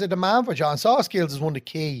jobs. There is a demand for jobs. And soft skills is one of the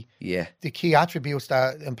key attributes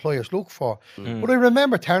that employers look for. But I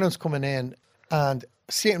remember Terence coming in and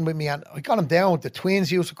sitting with me, and I got him down. The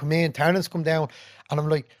twins used to come in, Terence come down, and I'm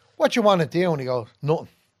like, what you want to do? And he goes, nothing.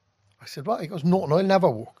 I said, what? He goes, nothing, I'll never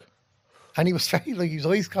work. And he was very, like, he was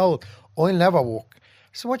ice cold. I'll never work.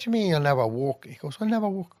 So what do you mean you'll never work? He goes, I'll never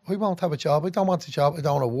work. I won't have a job. I don't want a job. I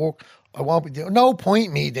don't want to work. I won't be doing, no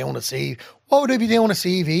point me doing a CV. What would I be doing a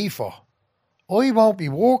CV for? I won't be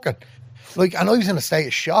working. Like, and I was in a state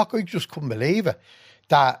of shock. I just couldn't believe it.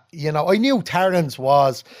 That, you know, I knew Terence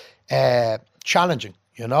was challenging,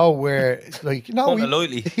 you know, where, like, you know,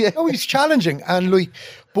 he's challenging. And, like,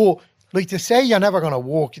 but, like, to say you're never going to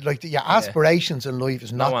work, like, your aspirations in life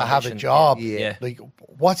is not to have a job. Yeah. Like,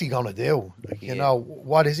 what's he going to do? Like, you know,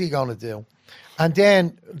 what is he going to do? And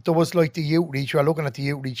then there was, like, the youth reach. You were looking at the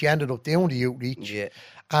youth reach. You ended up doing the youth reach. Yeah.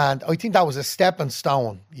 And I think that was a stepping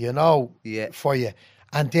stone, you know, for you.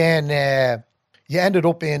 And then you ended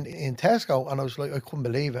up in Tesco, and I was like, I couldn't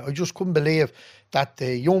believe it. I just couldn't believe that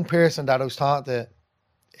the young person that I was talking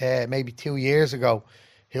to maybe 2 years ago,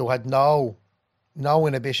 who had no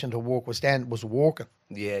inhibition to work, was working.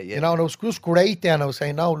 Yeah. You know, and it was just great then. I was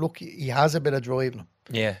saying, no, look, he has a bit of drive in him.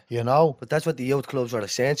 Yeah. You know? But that's what the youth clubs are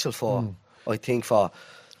essential for, I think, for.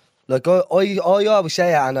 Like, I always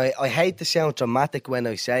say it, and I hate to sound dramatic when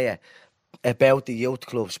I say it about the youth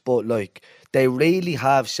clubs, but, like, they really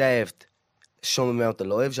have saved some amount of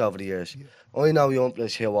lives over the years. Yeah. I know young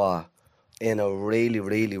players who are in a really,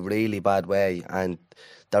 really, really bad way, and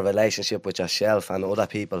their relationship with yourself and other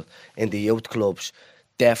people in the youth clubs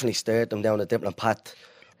definitely steered them down a different path.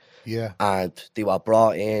 Yeah. And they were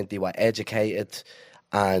brought in, they were educated,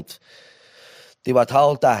 and they were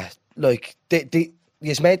told that, like,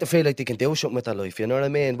 it's made to feel like they can do something with their life, you know what I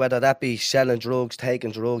mean? Whether that be selling drugs,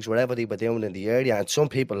 taking drugs, whatever they were doing in the area. And some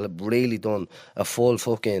people have really done a full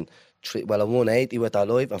fucking, a 180 with their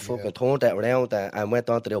life and fucking turned that around and went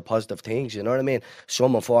on to do positive things, you know what I mean?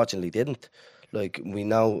 Some unfortunately didn't. Like, we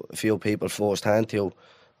know a few people firsthand who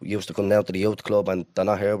used to come down to the youth club and they're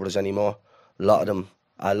not here with us anymore. A lot of them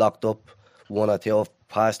are locked up, one or two have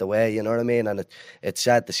passed away, you know what I mean? And it's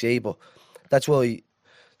sad to see, but that's why...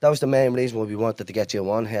 That was the main reason why we wanted to get you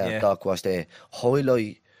on here, Doc, was to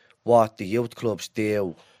highlight what the youth clubs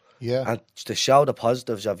do. Yeah. And to show the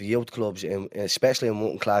positives of youth clubs, especially in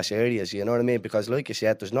working class areas, you know what I mean? Because, like you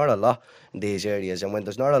said, there's not a lot in these areas. And when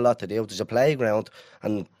there's not a lot to do, there's a playground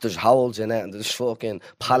and there's holes in it and there's fucking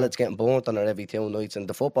pallets getting burnt on it every 2 nights. And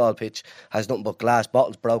the football pitch has nothing but glass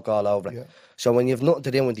bottles broke all over it. Yeah. So when you've nothing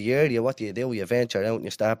to do in the area, what do? You venture out and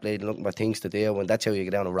you start playing, looking for things to do, and that's how you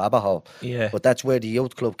get down a rabbit hole. Yeah. But that's where the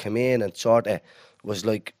youth club came in and sort of was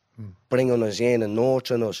like bringing us in and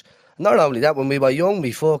nurturing us. Not only that, when we were young,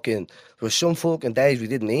 there was some fucking days we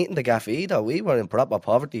didn't eat in the gaff either. We were in proper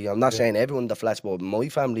poverty. I'm not saying everyone in the flats, but my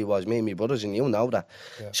family was, me and my brothers, and you know that.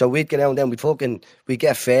 Yeah. So we'd get down there, we'd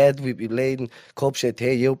get fed, we'd be leading cups of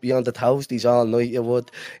tea, you'd be on the toasties all night, you would.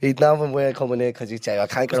 He'd never wear coming in because he'd say, I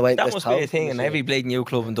can't get away. That must be a thing in every bleeding youth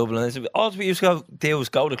club in Dublin. All we used to do was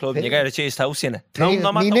go to the club and you get a cheese toast in it.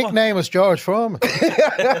 My nickname was George Foreman.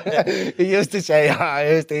 He used to say,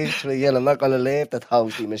 here's these 3 and I'm not going to leave the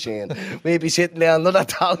toasty machine. We'd be sitting there, another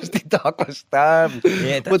toasty dog was starving.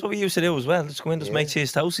 Yeah, that's what we used to do as well. Just go in, just make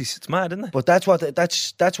cheese toasties. It's mad, isn't it? But that's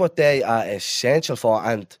what they are essential for.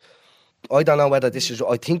 And I don't know whether this is.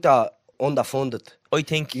 I think they're underfunded. I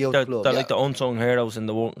think they're like the unsung heroes in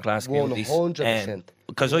the working class communities. 100%.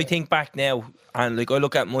 Because I think back now, and like I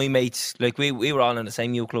look at my mates, like we were all in the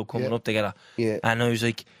same youth club coming up together. Yeah. And I was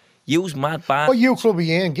like, use mad bad. What youth club are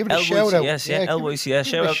you in? Give it a shout out. LYCS.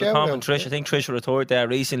 Shout out to Tom and Trish. I think Trish retired there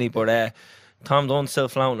recently, but Tom Dunn's still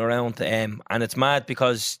flaunting around. And it's mad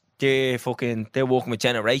because they're working with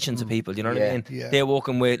generations of people, you know what I mean? Yeah. They're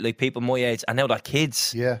working with like people my age, and now they're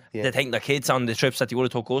kids. Yeah. They take their kids on the trips that they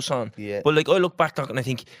would have took us on. Yeah. But like I look back and I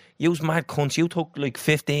think, you mad cunts, you took like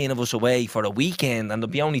 15 of us away for a weekend and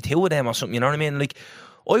there'd be only 2 of them or something, you know what I mean? Like,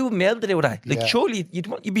 I wouldn't be able to do that. Like, surely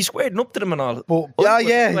you'd be squaring up to them and all. But guys,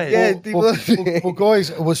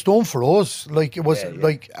 it was done for us. Like, it was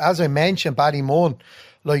like, as I mentioned, Ballymun,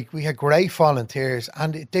 like, we had great volunteers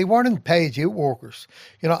and they weren't paid youth workers,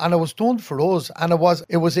 you know, and it was done for us. And it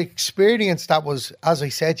was experience that was, as I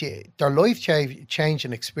said, they're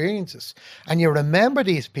life-changing experiences. And you remember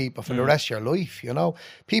these people for the rest of your life, you know.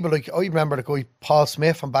 People like, I remember the guy Paul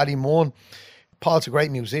Smith from Ballymun. Paul's a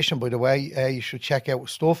great musician, by the way. You should check out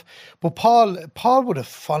his stuff. But Paul would have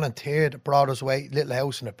volunteered, brought us away, Little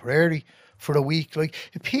House in the Prairie for a week. Like,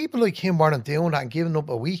 if people like him weren't doing that and giving up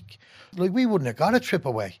a week, like, we wouldn't have got a trip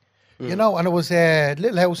away. You know, and it was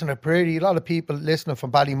Little House in the Prairie. A lot of people listening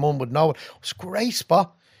from Ballymun would know it. It was a great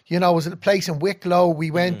spot. You know, it was a place in Wicklow. We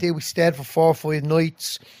went there, we stayed for 4 or 5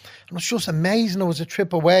 nights. And it was just amazing. It was a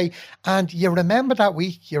trip away. And you remember that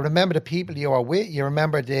week. You remember the people you were with. You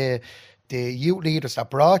remember the the youth leaders that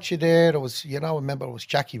brought you there. There was, I remember it was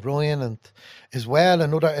Jackie Ryan and as well,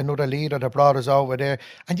 another leader that brought us over there.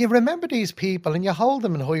 And you remember these people and you hold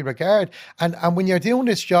them in high regard. And when you're doing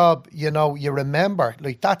this job, you remember,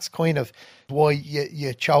 like, that's kind of why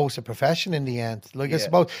you chose a profession in the end. Like, I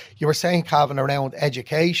suppose you were saying, Calvin, around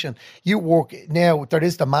education. You work now, there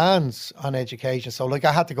is demands on education. So, like,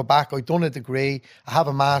 I had to go back. I've done a degree. I have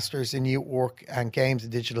a master's in youth work and games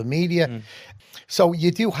and digital media. So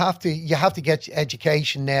you have to get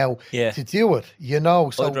education now to do it,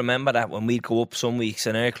 So I'd remember that when we'd go up some weeks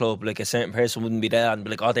in our club, like a certain person wouldn't be there and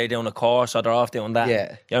be like, oh, they're doing a course or they're off doing that. Yeah. You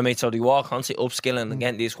know what I mean? So they walk constantly upskilling and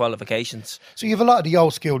getting these qualifications. So you have a lot of the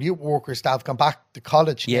old school youth workers that have gone back to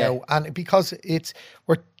college now, and because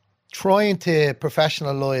we're trying to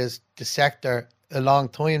professionalise the sector a long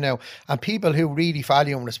time now, and people who really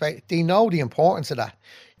value and respect, they know the importance of that,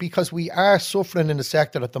 because we are suffering in the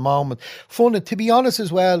sector at the moment. Funded, to be honest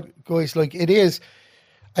as well, guys, like,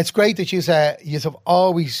 it's great that you have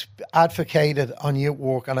always advocated on youth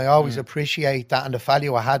work, and I always appreciate that and the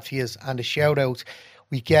value I had for you and the shout outs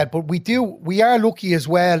we get. But we are lucky as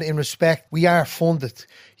well in respect, we are funded.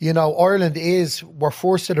 Ireland we're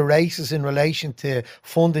first to the races in relation to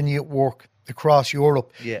funding youth work across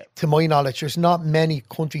Europe. Yeah. To my knowledge, there's not many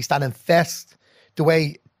countries that invest the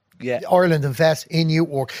way Ireland invests in youth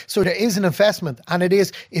work. So there is an investment, and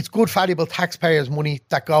it's good, valuable taxpayers' money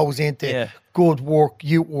that goes into good work,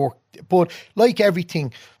 youth work. But like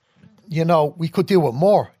everything, we could do it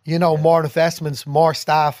more. More investments, more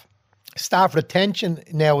staff. Staff retention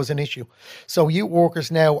now is an issue. So youth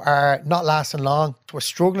workers now are not lasting long. We're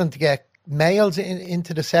struggling to get males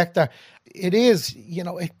into the sector. It is,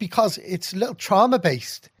 because it's a little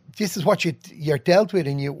trauma-based. This is what you're dealt with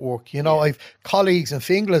in youth work. I've colleagues in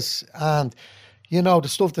Finglas, and, the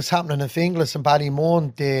stuff that's happening in Finglas and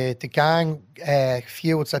Ballymun, the gang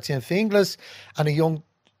feuds that's in Finglas, and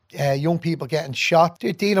the young people getting shot.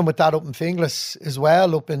 They're dealing with that up in Finglas as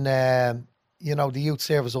well, up in the youth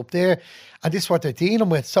service up there, and this is what they're dealing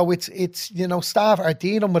with. So it's staff are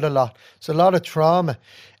dealing with a lot. It's a lot of trauma.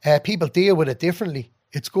 People deal with it differently.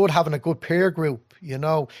 It's good having a good peer group.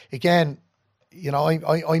 Again,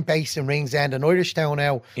 I'm based in Ringsend in Irishtown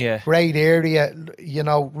now. Yeah. Great area.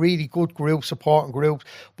 Really good group, supporting groups.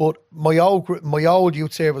 But my old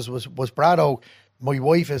youth service was Braddock. My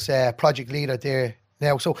wife is project leader there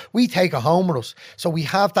now, so we take it home with us. So we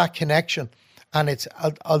have that connection. And it's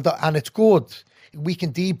good. We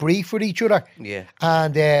can debrief with each other. Yeah.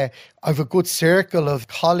 And I have a good circle of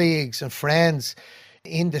colleagues and friends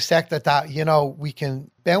in the sector that, we can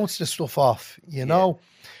bounce the stuff off, know.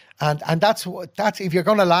 And that's if you're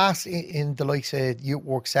going to last in the likes of youth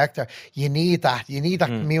work sector, you need that. You need that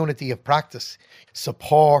community of practice,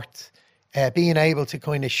 support, being able to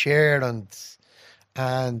kind of share and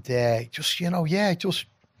just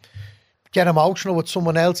get emotional with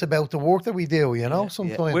someone else about the work that we do,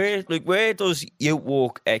 sometimes. Where does youth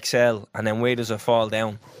work excel, and then where does it fall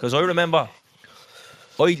down? Because I remember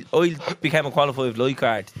I became a qualified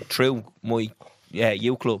lifeguard through my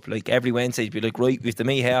youth club. Like, every Wednesday, it'd be like, right, we have to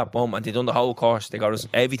meet here, boom, and they done the whole course. They got us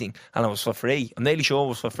everything, and it was for free. I'm nearly sure it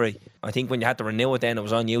was for free. I think when you had to renew it then, it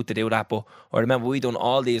was on you to do that. But I remember we done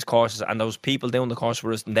all these courses, and there was people doing the course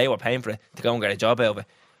for us, and they were paying for it to go and get a job out of it.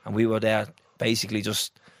 And we were there basically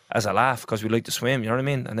just as a laugh, because we like to swim, you know what I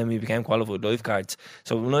mean? And then we became qualified lifeguards.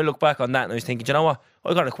 So when I look back on that, and I was thinking, you know what?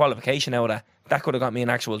 I got a qualification out of that. That could have got me an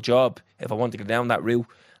actual job if I wanted to go down that route.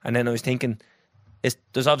 And then I was thinking,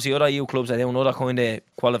 there's obviously other youth clubs that do other kind of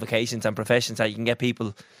qualifications and professions that you can get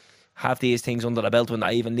people have these things under the belt when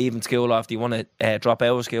they're even leaving school, or if they want to drop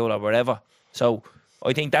out of school or wherever. So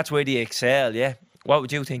I think that's where they excel, yeah. What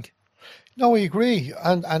would you think? No, I agree,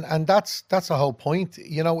 and that's the whole point.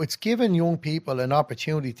 It's giving young people an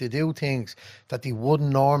opportunity to do things that they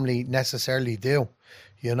wouldn't normally necessarily do.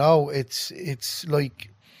 It's like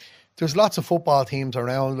there's lots of football teams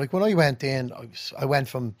around. Like, when I went in, I went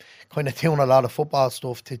from kind of doing a lot of football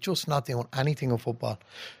stuff to just not doing anything in football,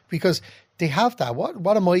 because they have that.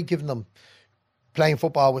 What am I giving them? Playing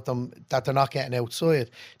football with them that they're not getting outside.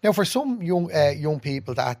 Now, for some young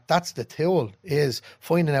people, that's the tool, is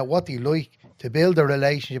finding out what they like, to build a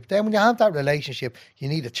relationship. Then when you have that relationship, you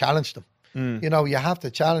need to challenge them. You have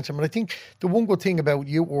to challenge them. And I think the one good thing about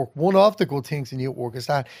youth work, one of the good things in youth work, is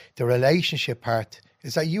that the relationship part,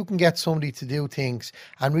 is that you can get somebody to do things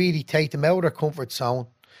and really take them out of their comfort zone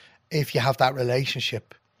if you have that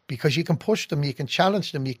relationship. Because you can push them, you can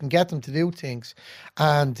challenge them, you can get them to do things,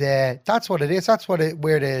 and that's what it is. That's where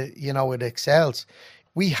it excels.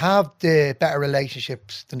 we have the better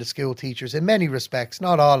relationships than the school teachers in many respects,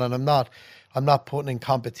 not all, and I'm not putting in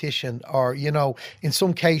competition or, you know, in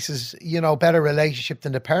some cases, you know, better relationship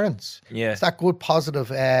than the parents. Yeah. It's that good,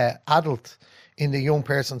 positive adult in the young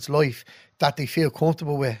person's life that they feel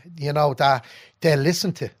comfortable with, you know, that they'll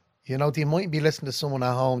listen to. You know, they might be listening to someone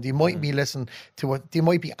at home. They might be listening to what they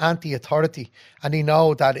might be anti-authority, and they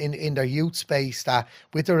know that in their youth space, that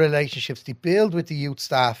with the relationships they build with the youth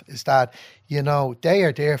staff, is that, you know, they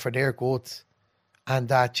are there for their good, and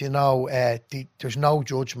that, you know, there's no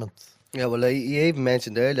judgment. Yeah, well, you even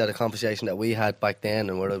mentioned earlier the conversation that we had back then,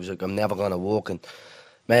 and where I was like, I'm never going to walk, and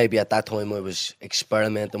maybe at that time I was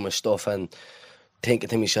experimenting with stuff and thinking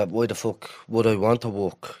to myself, why the fuck would I want to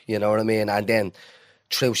walk? You know what I mean? And then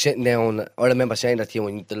through sitting down, I remember saying that to you,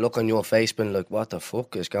 and the look on your face being like, what the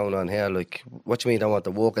fuck is going on here? Like, what do you mean I don't want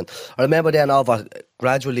to walk? And I remember then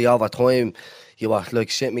gradually over time, you were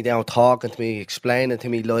like sitting me down, talking to me, explaining to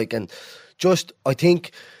me, like, and just, I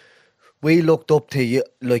think we looked up to you,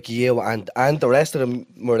 like you and the rest of them,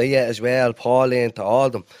 Maria as well, Pauline, to all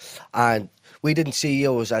of them. And we didn't see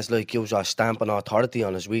you as like, you was a stamping authority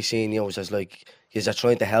on us. We seen you as like, you're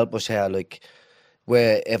trying to help us here, like,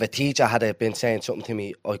 where if a teacher had been saying something to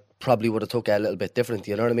me, I probably would have took it a little bit different,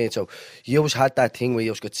 you know what I mean? So you had that thing where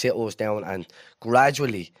you could sit us down and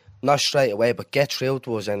gradually, not straight away, but get through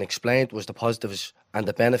to us and explain to us the positives and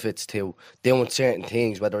the benefits to doing certain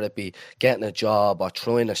things, whether it be getting a job or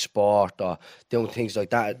trying a sport or doing things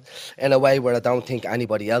like that, in a way where I don't think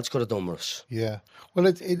anybody else could have done with us. Yeah. Well,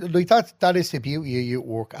 like that is the beauty of youth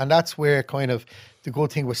work, and that's where kind of the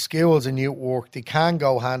good thing with schools and youth work, they can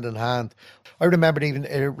go hand in hand. I remember even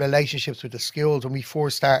relationships with the schools when we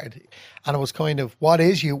first started, and it was kind of, what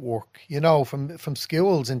is youth work? You know, from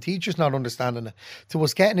schools and teachers not understanding it, to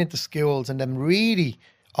us getting into schools and them really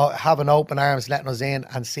having open arms, letting us in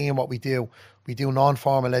and seeing what we do. We do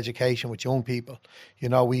non-formal education with young people. You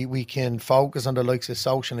know, we can focus on the likes of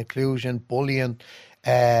social inclusion, bullying,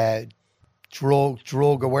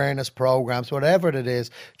 drug awareness programs, whatever it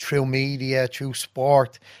is, through media, through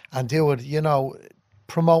sport, and do it, you know,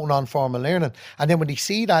 promote non-formal learning. And then when they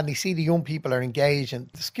see that and they see the young people are engaged, and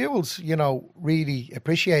the schools, you know, really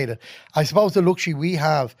appreciate it. I suppose the luxury we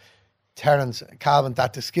have, Terence, Calvin,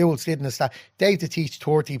 that the schools didn't, is that they have to teach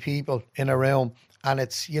 30 people in a room, and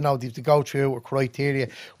it's, you know, they have to go through a criteria,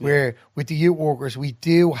 where with the youth workers, we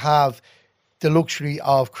do have the luxury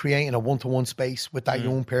of creating a one-to-one space with that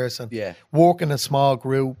young person, working in small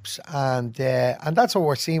groups, and that's what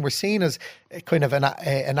we're seeing. We're seeing as kind of an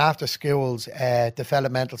after-schools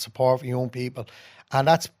developmental support for young people, and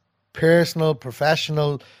that's personal,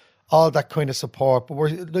 professional, all that kind of support. But we're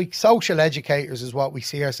like social educators is what we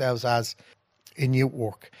see ourselves as in youth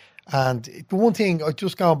work. And the one thing,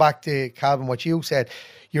 just going back to Calvin, what you said,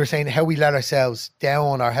 you were saying how we let ourselves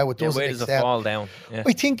down, or how it doesn't where does it fall down? Yeah.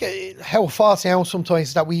 I think how it falls down sometimes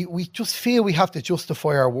is that we just feel we have to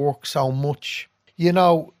justify our work so much. You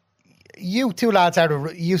know, you two lads are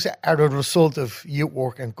the result of youth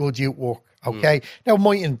work and good youth work, okay? Now, it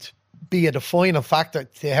mightn't be a defining factor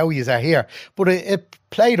to how you are here, but it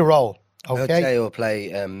played a role. Okay. I'd say it will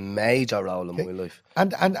play a major role in my life.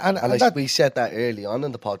 And we said that early on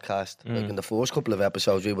in the podcast, like in the first couple of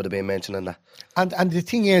episodes, we would have been mentioning that. And the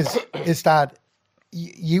thing is that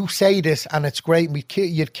you say this, and it's great.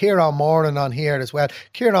 You had Kieran Moran on here as well.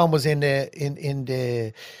 Kieran was in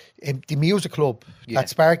the music club that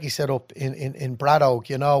Sparky set up in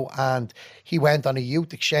Braddock, you know, and he went on a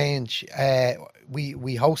youth exchange. We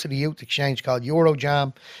hosted a youth exchange called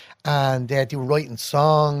Eurojam, and they were writing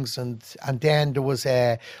songs, and then there was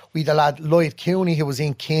we had a lad, Lloyd Cooney, who was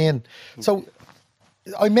in Kane. So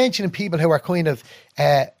I'm mentioning people who are kind of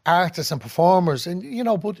artists and performers, and you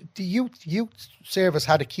know, but the youth service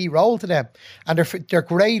had a key role to them, and they're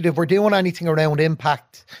great. If we're doing anything around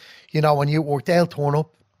impact, you know, when you work, they'll turn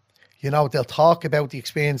up. You know, they'll talk about the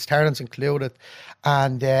experience, Terence included,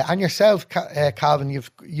 and yourself, Calvin.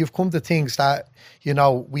 You've come to things that, you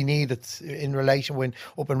know, we needed in relation when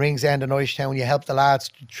up in Ringsend and Irishtown, you helped the lads,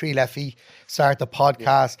 Three Left Feet, start the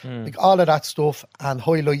podcast, like all of that stuff, and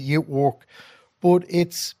highlight youth work. But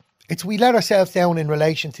it's we let ourselves down in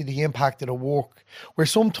relation to the impact of the work, where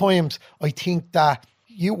sometimes I think that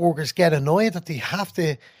youth workers get annoyed that they have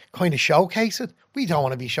to kind of showcase it. We don't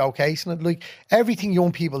want to be showcasing it. Like, everything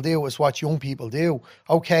young people do is what young people do.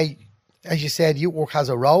 Okay, as you said, youth work has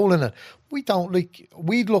a role in it. We don't, like,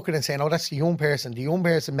 we'd look at it and say, no, that's the young person. The young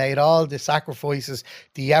person made all the sacrifices,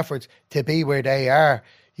 the efforts to be where they are,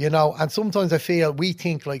 you know. And sometimes I feel we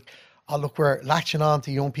think like, oh, look, we're latching on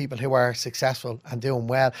to young people who are successful and doing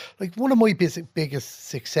well. Like, one of my biggest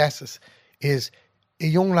successes is a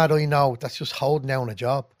young lad I know that's just holding down a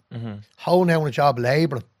job,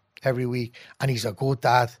 labouring every week, and he's a good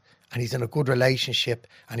dad, and he's in a good relationship,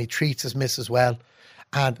 and he treats his missus well.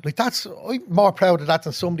 And like I'm more proud of that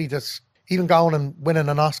than somebody that's even going and winning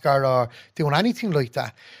an Oscar or doing anything like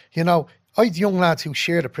that. You know, I had young lads who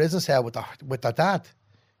shared a prison cell with their dad,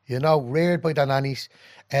 you know, reared by their nannies,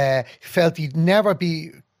 felt he'd never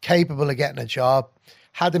be capable of getting a job,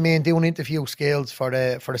 had them in doing interview skills for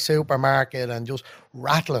the supermarket and just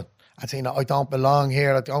rattling and saying, I don't belong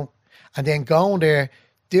here, and then going there,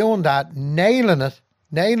 doing that, nailing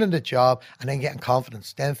the job, and then getting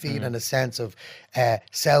confidence, then feeling a sense of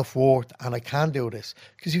self-worth, and I can do this.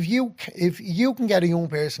 Because if you can get a young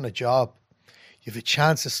person a job, you have a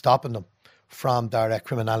chance of stopping them from their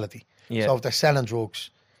criminality. Yeah. So if they're selling drugs,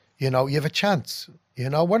 you know, you have a chance. You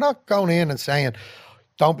know, we're not going in and saying,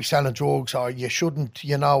 don't be selling drugs, or you shouldn't,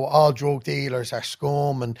 you know, all drug dealers are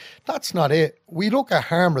scum, and that's not it. We look at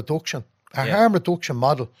harm reduction, harm reduction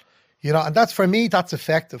model. You know, and that's, for me, that's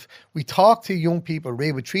effective. We talk to young people,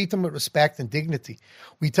 really. We treat them with respect and dignity.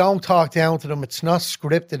 We don't talk down to them. It's not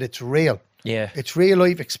scripted. It's real. Yeah. It's real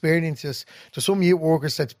life experiences. There's some youth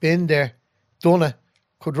workers that's been there, done it,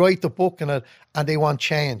 could write the book in it, and they want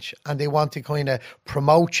change, and they want to kind of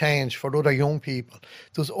promote change for other young people.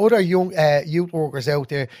 There's other young youth workers out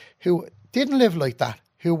there who didn't live like that,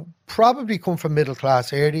 who probably come from middle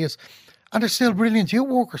class areas, and they're still brilliant youth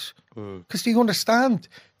workers because they understand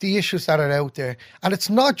the issues that are out there. And it's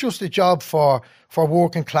not just a job for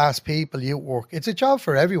working class people, youth work. It's a job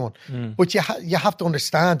for everyone. But you have to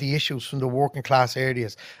understand the issues from the working class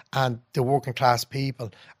areas and the working class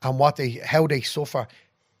people, and how they suffer,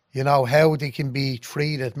 you know, how they can be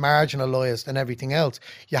treated, marginalised and everything else.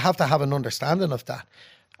 You have to have an understanding of that.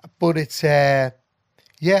 But it's...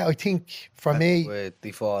 I think for me, where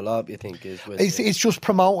they fall off, you think, is it's just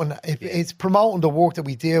promoting. It's promoting the work that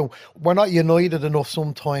we do. We're not united enough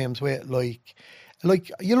sometimes with like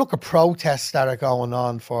you look at protests that are going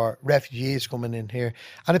on for refugees coming in here,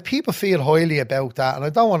 and if people feel highly about that, and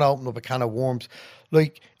I don't want to open up a can of worms,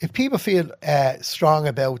 like if people feel strong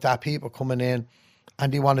about that, people coming in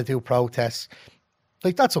and they want to do protests,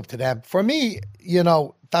 like that's up to them. For me, you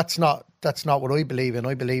know, that's not what I believe in.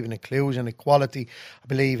 I believe in inclusion, equality. I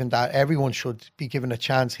believe in that everyone should be given a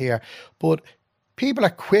chance here. But people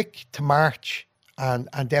are quick to march and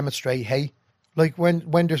demonstrate hate. Like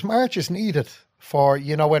when there's marches needed for,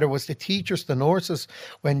 you know, whether it was the teachers, the nurses,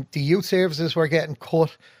 when the youth services were getting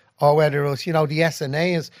cut, or whether it was, you know, the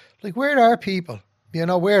SNAs, like where are people? You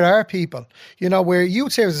know, where are people? You know, where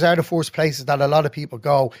youth services are the first places that a lot of people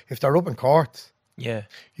go if they're up in court. Yeah.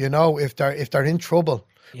 You know, if they're in trouble.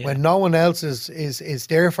 Yeah. When no one else is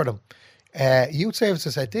there for them. Youth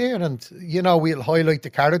services are there, and, you know, we'll highlight the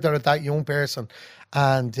character of that young person.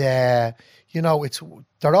 And, you know,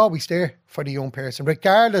 they're always there for the young person,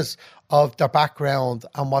 regardless of their background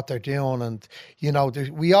and what they're doing. And, you know,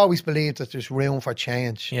 we always believe that there's room for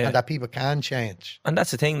change and that people can change. And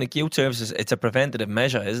that's the thing, like youth services, it's a preventative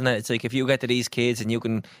measure, isn't it? It's like if you get to these kids and you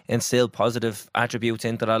can instill positive attributes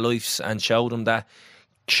into their lives and show them that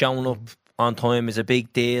showing up on time is a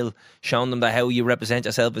big deal, showing them that how you represent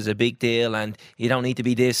yourself is a big deal, and you don't need to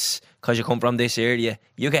be this because you come from this area.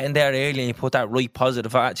 You get in there early and you put that right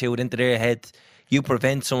positive attitude into their head, you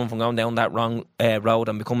prevent someone from going down that wrong road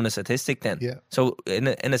and becoming a statistic then. Yeah. So in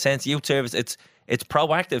a sense, youth service, it's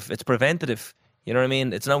proactive, it's preventative. You know what I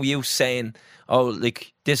mean? It's no use saying, oh,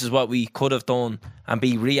 like, this is what we could have done, and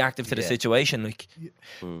be reactive to the situation. Like,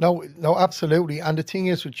 No, absolutely. And the thing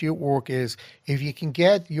is with youth work is, if you can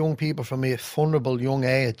get young people from a vulnerable young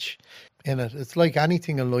age in it, it's like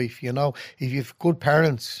anything in life, you know. If you've good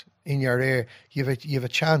parents in your ear, you have a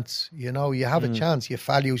chance, you know. You have a chance. You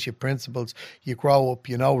values, your principles. You grow up,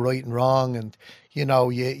 you know, right and wrong, and, you know,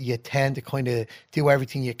 you tend to kind of do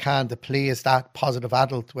everything you can to please that positive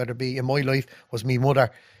adult, whether it be, in my life, was me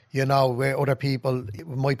mother, you know, where other people, it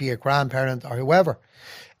might be a grandparent or whoever.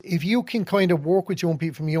 If you can kind of work with young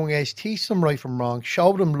people from a young age, teach them right from wrong,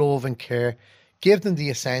 show them love and care, give them the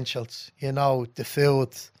essentials, you know, the food,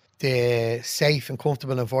 the safe and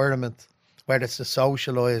comfortable environment, whether it's to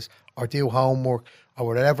socialise or do homework or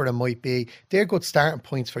whatever it might be, they're good starting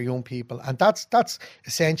points for young people. And that's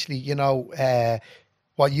essentially, you know,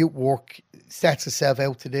 what youth work sets itself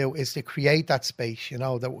out to do, is to create that space, you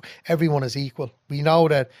know, that everyone is equal. We know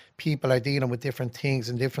that people are dealing with different things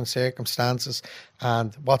in different circumstances,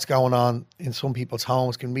 and what's going on in some people's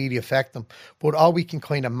homes can really affect them. But all we can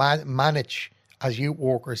kind of manage as youth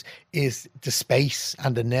workers is the space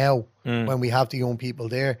and the now when we have the young people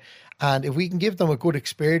there. And if we can give them a good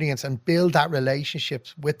experience and build that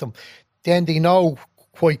relationships with them, then they know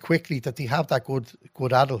quite quickly that they have that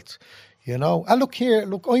good adults. You know, and look,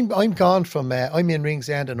 I'm gone from, I'm in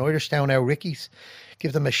Ringsend and Irishtown now, Ricky's.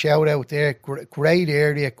 Give them a shout out there. Great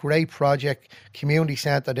area, great project, community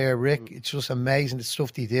centre there, Rick. It's just amazing the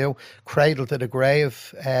stuff they do. Cradle to the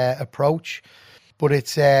grave approach. But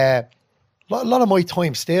it's a lot of my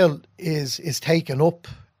time still is taken up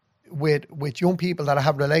with young people that I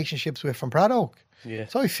have relationships with from Braddock. Yeah.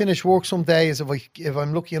 So I finish work some days if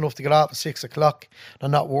I'm lucky enough to get out at 6 o'clock and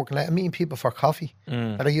I'm not working late. I'm meeting people for coffee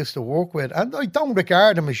that I used to work with, and I don't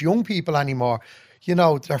regard them as young people anymore. You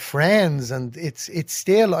know, they're friends, and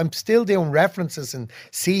I'm still doing references and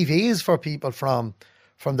CVs for people from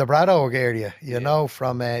the Braddock area, you know,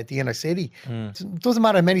 from the inner city. It doesn't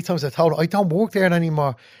matter how many times I told them, I don't work there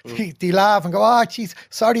anymore. They laugh and go, oh, geez,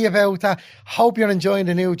 sorry about that. Hope you're enjoying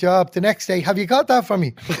the new job. The next day, have you got that for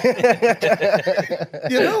me?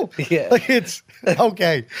 You know? Yeah. Like it's,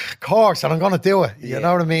 okay, of course, and I'm going to do it. You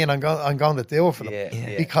know what I mean? I'm going to do it for them.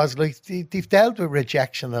 Yeah. Because like they've dealt with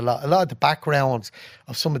rejection a lot. A lot of the backgrounds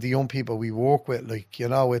of some of the young people we work with, like, you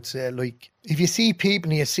know, it's like, if you see people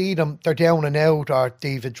and you see them, they're down and out, or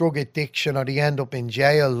they've a drug addiction, or they end up in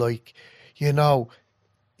jail, like, you know,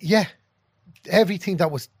 yeah, everything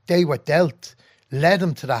they were dealt led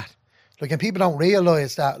them to that. Like, and people don't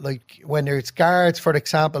realise that, like, when there's guards, for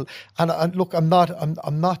example, and look, I'm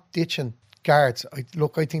not ditching guards. I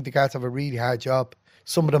think the guards have a really hard job.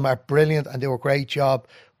 Some of them are brilliant and do a great job,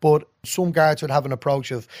 but some guards would have an approach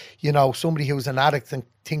of, you know, somebody who's an addict and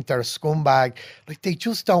think they're a scumbag. Like, they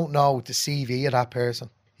just don't know the CV of that person,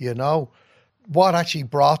 you know, what actually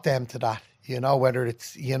brought them to that, you know, whether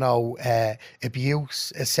it's, you know,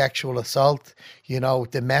 abuse, a sexual assault, you know,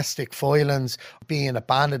 domestic violence, being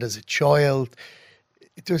abandoned as a child.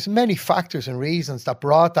 There's many factors and reasons that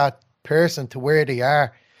brought that person to where they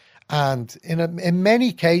are. And in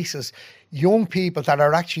many cases, young people that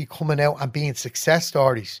are actually coming out and being success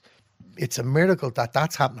stories, it's a miracle that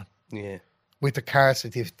that's happening. Yeah. With the cards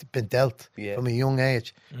that they've been dealt from a young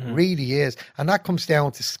age. Really is. And that comes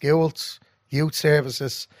down to schools, youth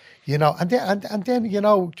services, you know, and then, you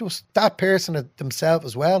know, just that person themselves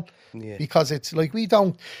as well. Yeah. Because it's like, we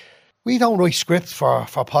don't write scripts for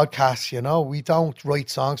podcasts, you know. We don't write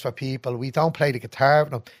songs for people. We don't play the guitar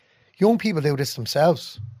for them. Young people do this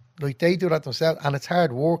themselves. Like, they do that themselves, and it's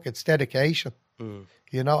hard work, it's dedication,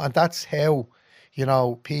 you know, and that's how, you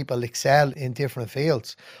know, people excel in different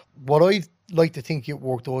fields. What I like to think youth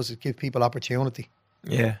work does is give people opportunity,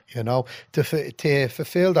 you know, to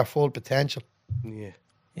fulfill their full potential.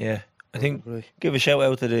 Yeah. I think give a shout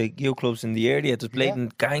out to the youth clubs in the area. There's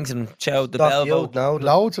blatant gangs and shout the Belvo.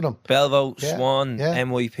 Loads of them. Belvo, Swan,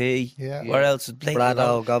 MYP. Yeah. Where else is blatant?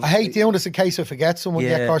 Braddock. I hate doing this in case I forget someone.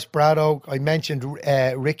 Yeah, of course, Braddock. I mentioned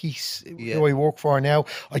Ricky's, who I work for now.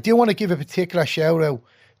 I do want to give a particular shout out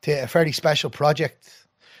to a very special project.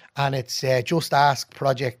 And it's Just Ask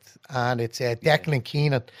project, and it's Declan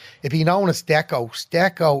Keenan. If you know as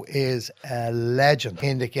Deco is a legend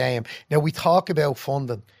in the game. Now, we talk about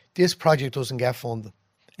funding. This project doesn't get funding.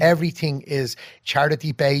 Everything is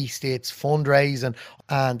charity based, it's fundraising,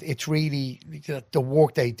 and it's really, the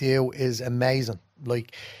work they do is amazing.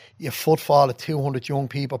 Like, your footfall of 200 young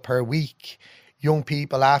people per week, young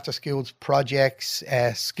people after schools projects,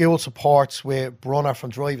 school supports with Brunner from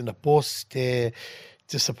driving the bus to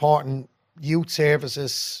supporting youth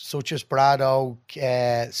services such as Braddock,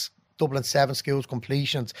 Dublin 7 schools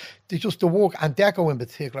completions. They just, the work, and Deco in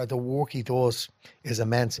particular, the work he does is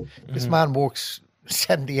immense. This man works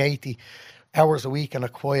 70, 80 hours a week in a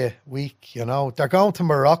quiet week, you know. They're going to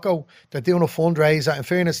Morocco. They're doing a fundraiser. In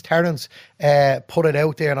fairness, Terence put it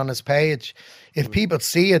out there on his page. If people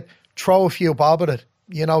see it, throw a few bob at it.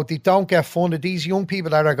 You know, they don't get funded. These young people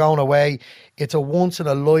that are going away, it's a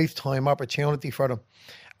once-in-a-lifetime opportunity for them.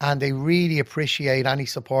 And they really appreciate any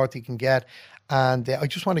support they can get. And I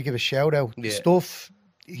just want to give a shout out. The stuff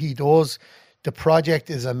he does, the project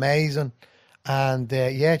is amazing. And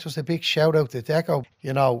just a big shout out to Deco.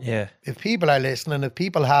 You know, if people are listening, if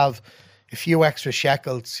people have a few extra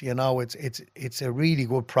shekels, you know, it's a really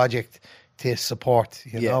good project to support.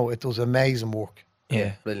 You know, it does amazing work.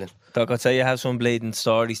 Yeah, brilliant. Doc, I'd say you have some blatant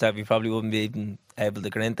stories that we probably wouldn't be even able to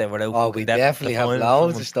get into without. Oh, we definitely have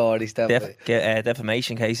loads of stories.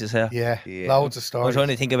 Defamation cases here. Yeah, loads of stories. I'm trying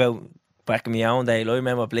to think about back in my own day. I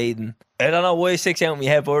remember bleeding. I don't know why it sticks out in my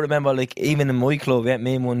head, but I remember, like, even in my club,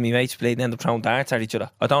 me and one of my mates played and ended up throwing darts at each other.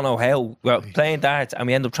 I don't know how. We were playing darts and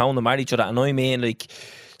we ended up throwing them at each other. And I mean, like,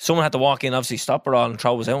 someone had to walk in, obviously stop it all and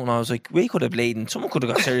throw us out. And I was like, we could have bleeding. Someone could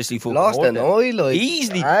have got seriously fucking lost an eye, like,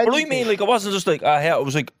 easily. But I mean, like, it wasn't just like, I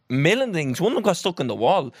was like, million things. One of them got stuck in the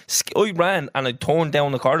wall. I ran and I turned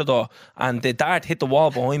down the corridor and the dart hit the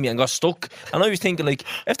wall behind me and got stuck. And I was thinking, like,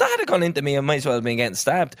 if that had gone into me, I might as well have been getting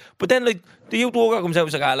stabbed. But then, like, the youth worker comes out and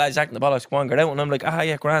was like, ah, lads, acting the bollocks, go on, get out. And I'm like, ah,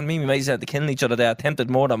 yeah, grand, me and my mates had to kill each other. They attempted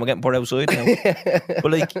murder and we're getting put outside now.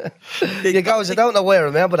 But, like... You guys, I don't know why I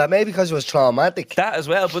remember that. Maybe because it was traumatic. That as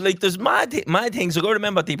well. But, like, there's mad things. Like, I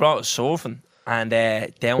remember they brought us surfing and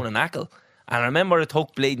down in Achill. And I remember it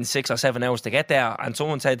took bleeding 6 or 7 hours to get there. And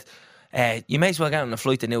someone said, you may as well get on a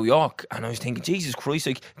flight to New York. And I was thinking, Jesus Christ,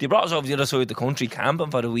 like, they brought us over the other side of the country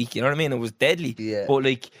camping for the week, you know what I mean? It was deadly. Yeah. But,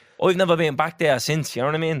 like, I've never been back there since, you know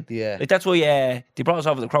what I mean? Yeah. Like, that's why they brought us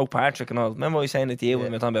over to Croke Patrick and all. Remember I was saying it to you when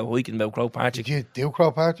we were talking about hiking about Croke Patrick? Did you do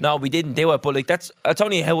Croke Patrick? No, we didn't do it, but, like, that's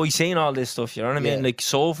only how I seen all this stuff, you know what I mean? Yeah. Like,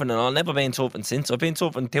 surfing and all. Never been surfing since. I've been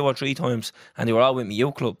surfing 2 or 3 times and they were all with me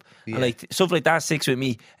youth club. Yeah. And, like, stuff like that sticks with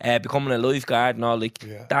me. Becoming a lifeguard and all, like,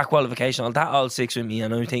 that qualification, all that all sticks with me.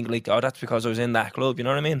 And I think, like, oh, that's because I was in that club, you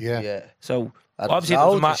know what I mean? Yeah. Yeah. So... Obviously,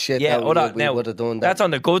 Obviously, loads of shit that we would have done that. that's on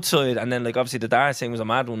the good side, and then like obviously the dark thing was a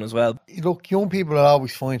mad one as well. Look, young people will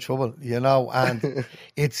always find trouble, you know, and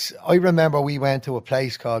I remember we went to a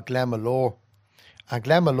place called Glenmalure, and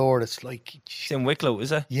Glenmalure, it's like... It's in Wicklow,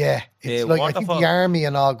 is it? Yeah, it's Yeah, like, I think waterfall. the army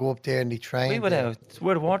and all go up there and they train. We were there. there. It's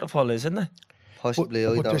where the waterfall is, isn't it? Possibly,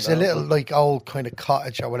 I But don't there's know. a little like old kind of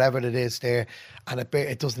cottage or whatever it is there, and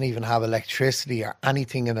it doesn't even have electricity or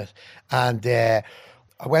anything in it. And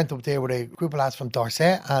I went up there with a group of lads from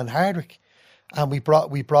Dorset and Hardwick, and we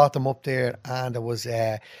brought them up there, and it was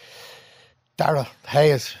Darrell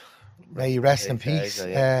Hayes, may he rest in peace.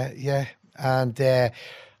 Hayes, Yeah, and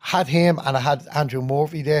had him, and I had Andrew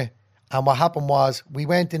Murphy there. And what happened was we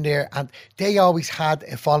went in there, and they always had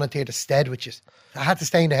a volunteer to stay with us. I had to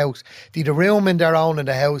stay in the house. They had a room in their own in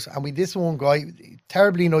the house, and we this one guy,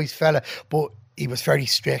 terribly nice fella, but he was very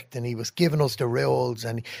strict, and he was giving us the rules,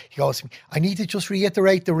 and he goes to me, I need to just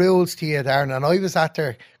reiterate the rules to you, Darren. And I was at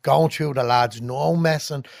there going through the lads, no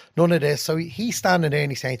messing, none of this. So he's standing there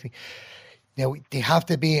and he's saying to me, now they have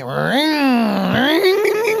to be,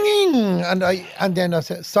 and then I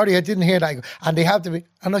said, sorry, I didn't hear that. And they have to be,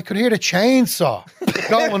 and I could hear the chainsaw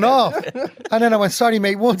going off. And then I went, sorry,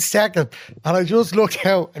 mate, 1 second. And I just looked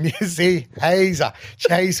out, and you see Hazer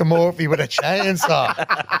chasing Murphy with a chainsaw.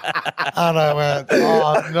 And I went,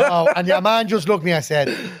 oh no. And your man just looked at me and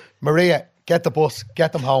said, Maria, get the bus,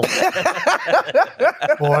 get them home.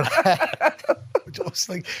 But just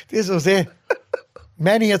like, this was it.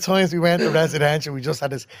 Many a times we went to residential, we just had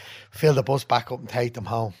to fill the bus back up and take them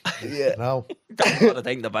home. Yeah. You know? Don't want to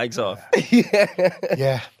take the bags off.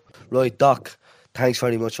 Yeah. Right, Doc, thanks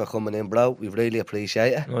very much for coming in, bro. We really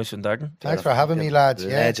appreciate it. Nice one, Darden. Thanks for having me, lads.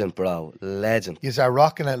 Yeah. Legend, bro. Legend. You are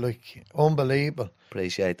rocking it, like, unbelievable.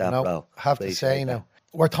 Appreciate that, You know, bro. have to Appreciate say that. now.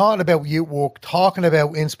 We're talking about youth work, talking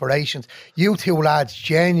about inspirations. You two lads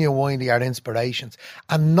genuinely are inspirations.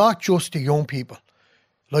 And not just the young people.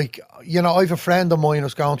 Like, you know, I have a friend of mine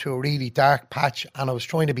who's going through a really dark patch, and I was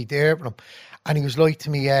trying to be there for him. And he was like to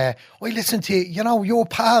me, I listened to, you know, your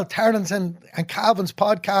pal, Terrence and Calvin's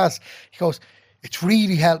podcast. He goes, it's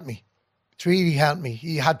really helped me. It's really helped me.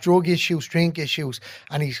 He had drug issues, drink issues.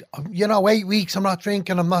 And he's, you know, 8 weeks, I'm not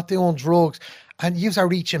drinking, I'm not doing drugs. And yous are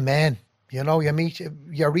reaching men. You know,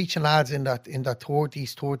 you're reaching lads in that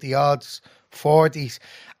 30s, 30 odds, 40s.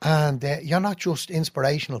 And you're not just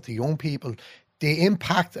inspirational to young people. The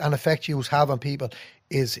impact and effect you have on people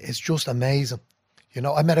is just amazing. You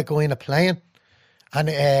know, I met a guy in a plane, and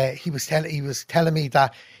he was telling me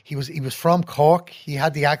that he was from Cork. He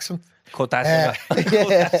had the accent. Cut that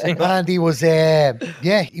singer. And he was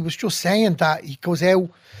he was just saying that he goes out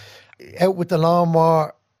with the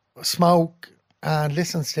lawnmower, smoke, and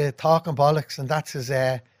listens to talking bollocks, and that's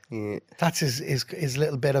his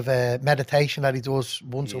little bit of a meditation that he does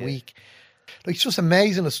once a week. Like, it's just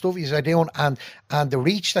amazing the stuff you're doing, and the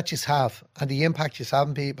reach that you have and the impact you have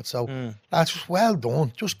on people. So that's just well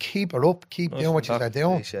done. Just keep it up. Keep doing what you're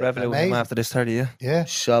doing. Appreciate it. Revenue with them after this 30 year. Yeah.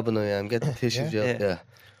 Sobbing I am. Get the tissues out. Yeah.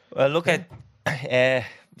 Well, look at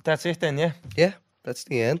that's it then, yeah. Yeah, that's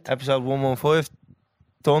the end. Episode 115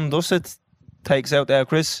 done, dusted. Takes out there,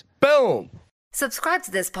 Chris. Boom! Subscribe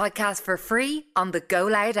to this podcast for free on the Go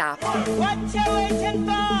Loud app. What you waiting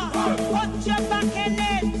for? Put your back in it.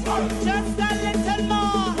 Just a little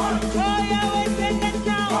more. Throw your weight in it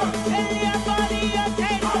now. Tell your body you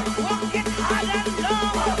can. Walk it hard and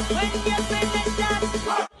long. When you finish that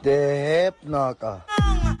The hip knocker.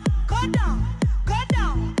 song, go down.